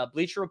and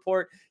Bleacher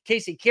Report.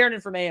 Casey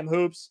Kiernan from AM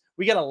Hoops.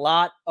 We got a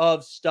lot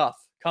of stuff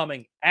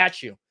coming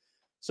at you.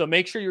 So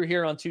make sure you're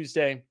here on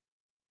Tuesday.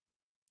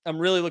 I'm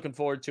really looking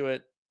forward to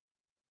it.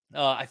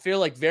 I feel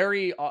like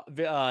very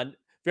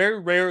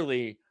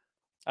rarely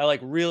I like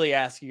really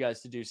ask you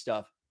guys to do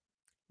stuff.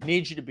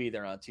 Need you to be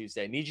there on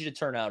Tuesday. Need you to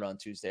turn out on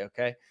Tuesday,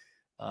 okay?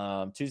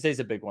 Tuesday's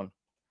a big one.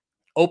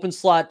 Open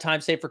slot, time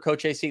save for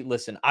Coach AC.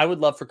 Listen, I would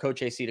love for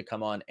Coach AC to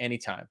come on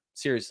anytime.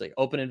 Seriously,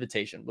 open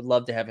invitation. Would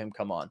love to have him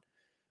come on.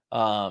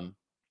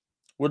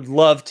 Would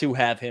love to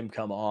have him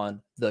come on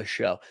the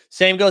show.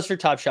 Same goes for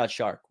Top Shot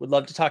Shark. Would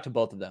love to talk to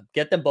both of them.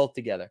 Get them both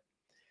together.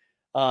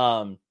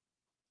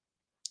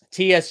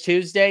 TS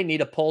Tuesday,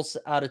 need a pulse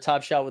out of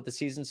Top Shot with the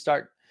season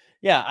start.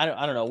 Yeah,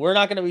 I don't know. We're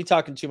not going to be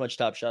talking too much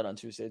Top Shot on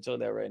Tuesday. It's all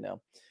there right now.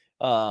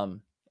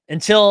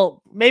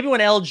 Until maybe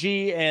when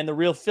LG and the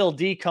real Phil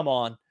D come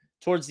on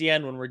towards the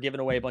end when we're giving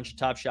away a bunch of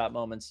Top Shot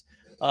moments.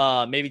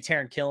 Maybe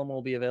Taron Killam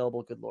will be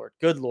available. Good Lord.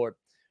 Good Lord.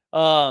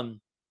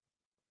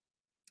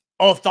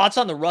 Thoughts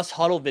on the Russ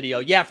Huddle video?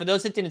 Yeah, for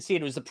those that didn't see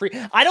it, it was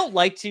the I don't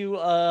like to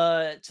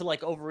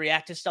like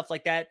overreact to stuff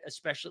like that,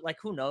 especially like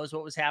who knows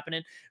what was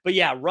happening. But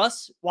yeah,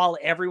 Russ, while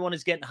everyone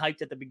is getting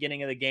hyped at the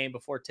beginning of the game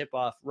before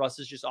tip-off, Russ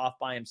is just off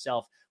by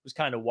himself. It was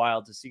kind of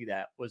wild to see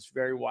that. Was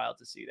very wild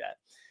to see that.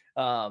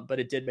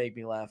 But it did make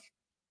me laugh.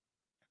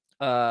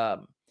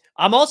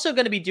 I'm also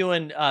going to be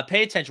doing,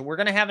 pay attention. We're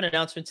going to have an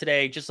announcement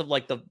today just of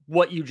like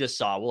what you just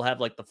saw. We'll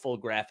have like the full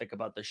graphic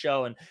about the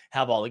show and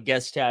have all the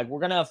guest tag. We're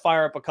going to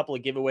fire up a couple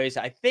of giveaways.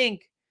 I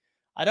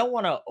don't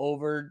want to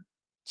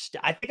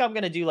I think I'm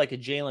going to do like a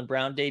Jaylen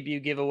Brown debut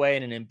giveaway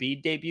and an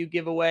Embiid debut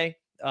giveaway.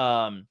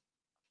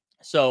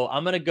 So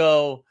I'm going to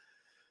go,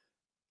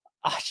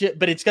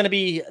 but it's going to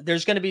be,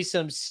 there's going to be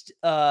some,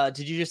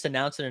 did you just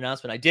announce an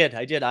announcement? I did.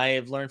 I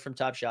have learned from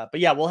Top Shot, but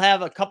yeah, we'll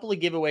have a couple of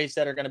giveaways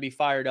that are going to be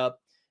fired up.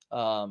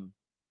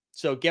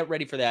 So get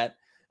ready for that.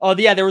 Oh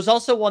yeah, there was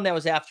also one that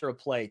was after a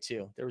play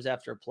too. I'm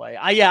not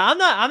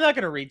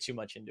going to read too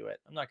much into it.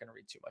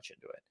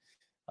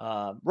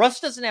 Russ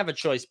doesn't have a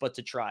choice but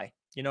to try.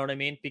 You know what I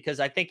mean? Because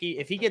I think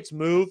if he gets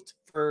moved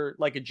for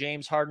like a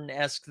James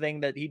Harden-esque thing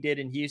that he did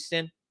in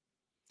Houston,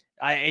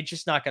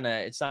 it's not going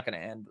to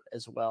end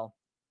as well.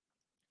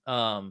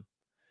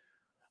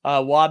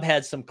 Wob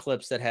had some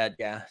clips that had,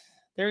 yeah,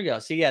 there you go.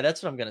 See, yeah,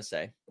 that's what I'm going to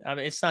say. I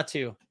mean, it's not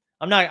too,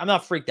 I'm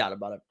not freaked out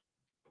about it.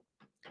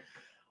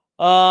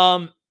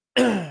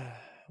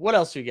 What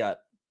else we got?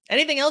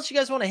 Anything else you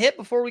guys want to hit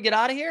before we get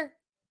out of here?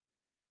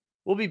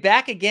 We'll be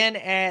back again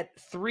at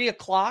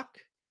 3:00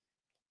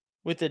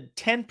 with a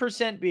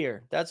 10%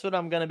 beer. That's what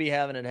I'm going to be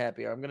having at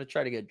Happy Hour. I'm going to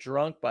try to get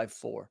drunk by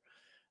 4.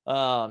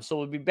 So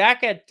we'll be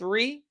back at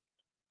 3.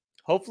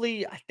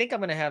 Hopefully, I think I'm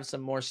going to have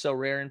some more So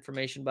Rare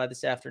information by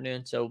this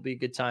afternoon, so it'll be a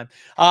good time.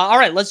 All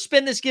right, let's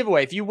spin this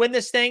giveaway. If you win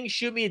this thing,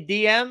 shoot me a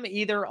DM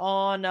either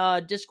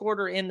on Discord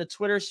or in the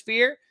Twitter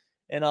sphere,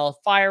 and I'll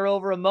fire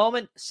over a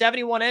moment.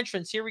 71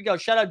 entrants. Here we go.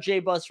 Shout out Jay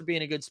Buzz for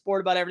being a good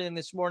sport about everything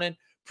this morning.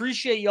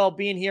 Appreciate y'all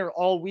being here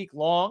all week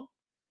long.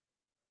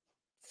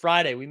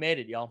 Friday, we made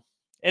it, y'all.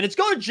 And it's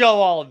going to Joe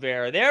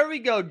Oliveira. There we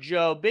go,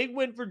 Joe. Big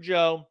win for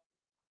Joe.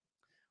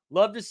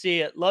 Love to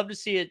see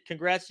it.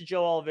 Congrats to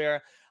Joe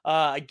Oliveira.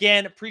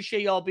 Again,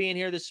 appreciate y'all being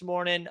here this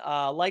morning.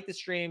 Like the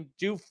stream.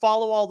 Do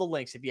follow all the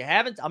links. If you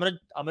haven't, I'm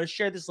gonna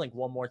share this link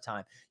one more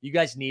time. You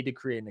guys need to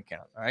create an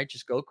account. All right,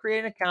 just go create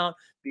an account.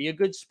 Be a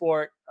good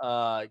sport.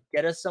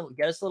 Get us a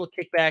little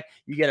kickback.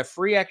 You get a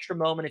free extra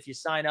moment if you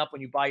sign up. When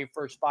you buy your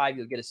first 5,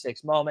 you'll get a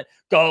 6th moment.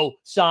 Go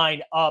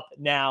sign up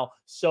now.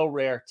 So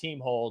Rare,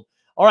 Team Hold.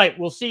 All right,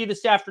 we'll see you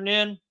this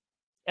afternoon.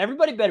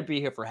 Everybody better be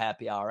here for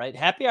Happy Hour, right?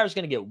 Happy Hour is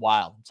going to get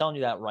wild. I'm telling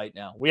you that right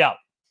now. We out.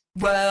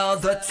 Well,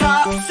 the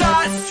Top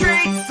Shot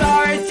streets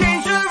are a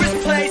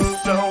dangerous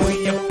place, so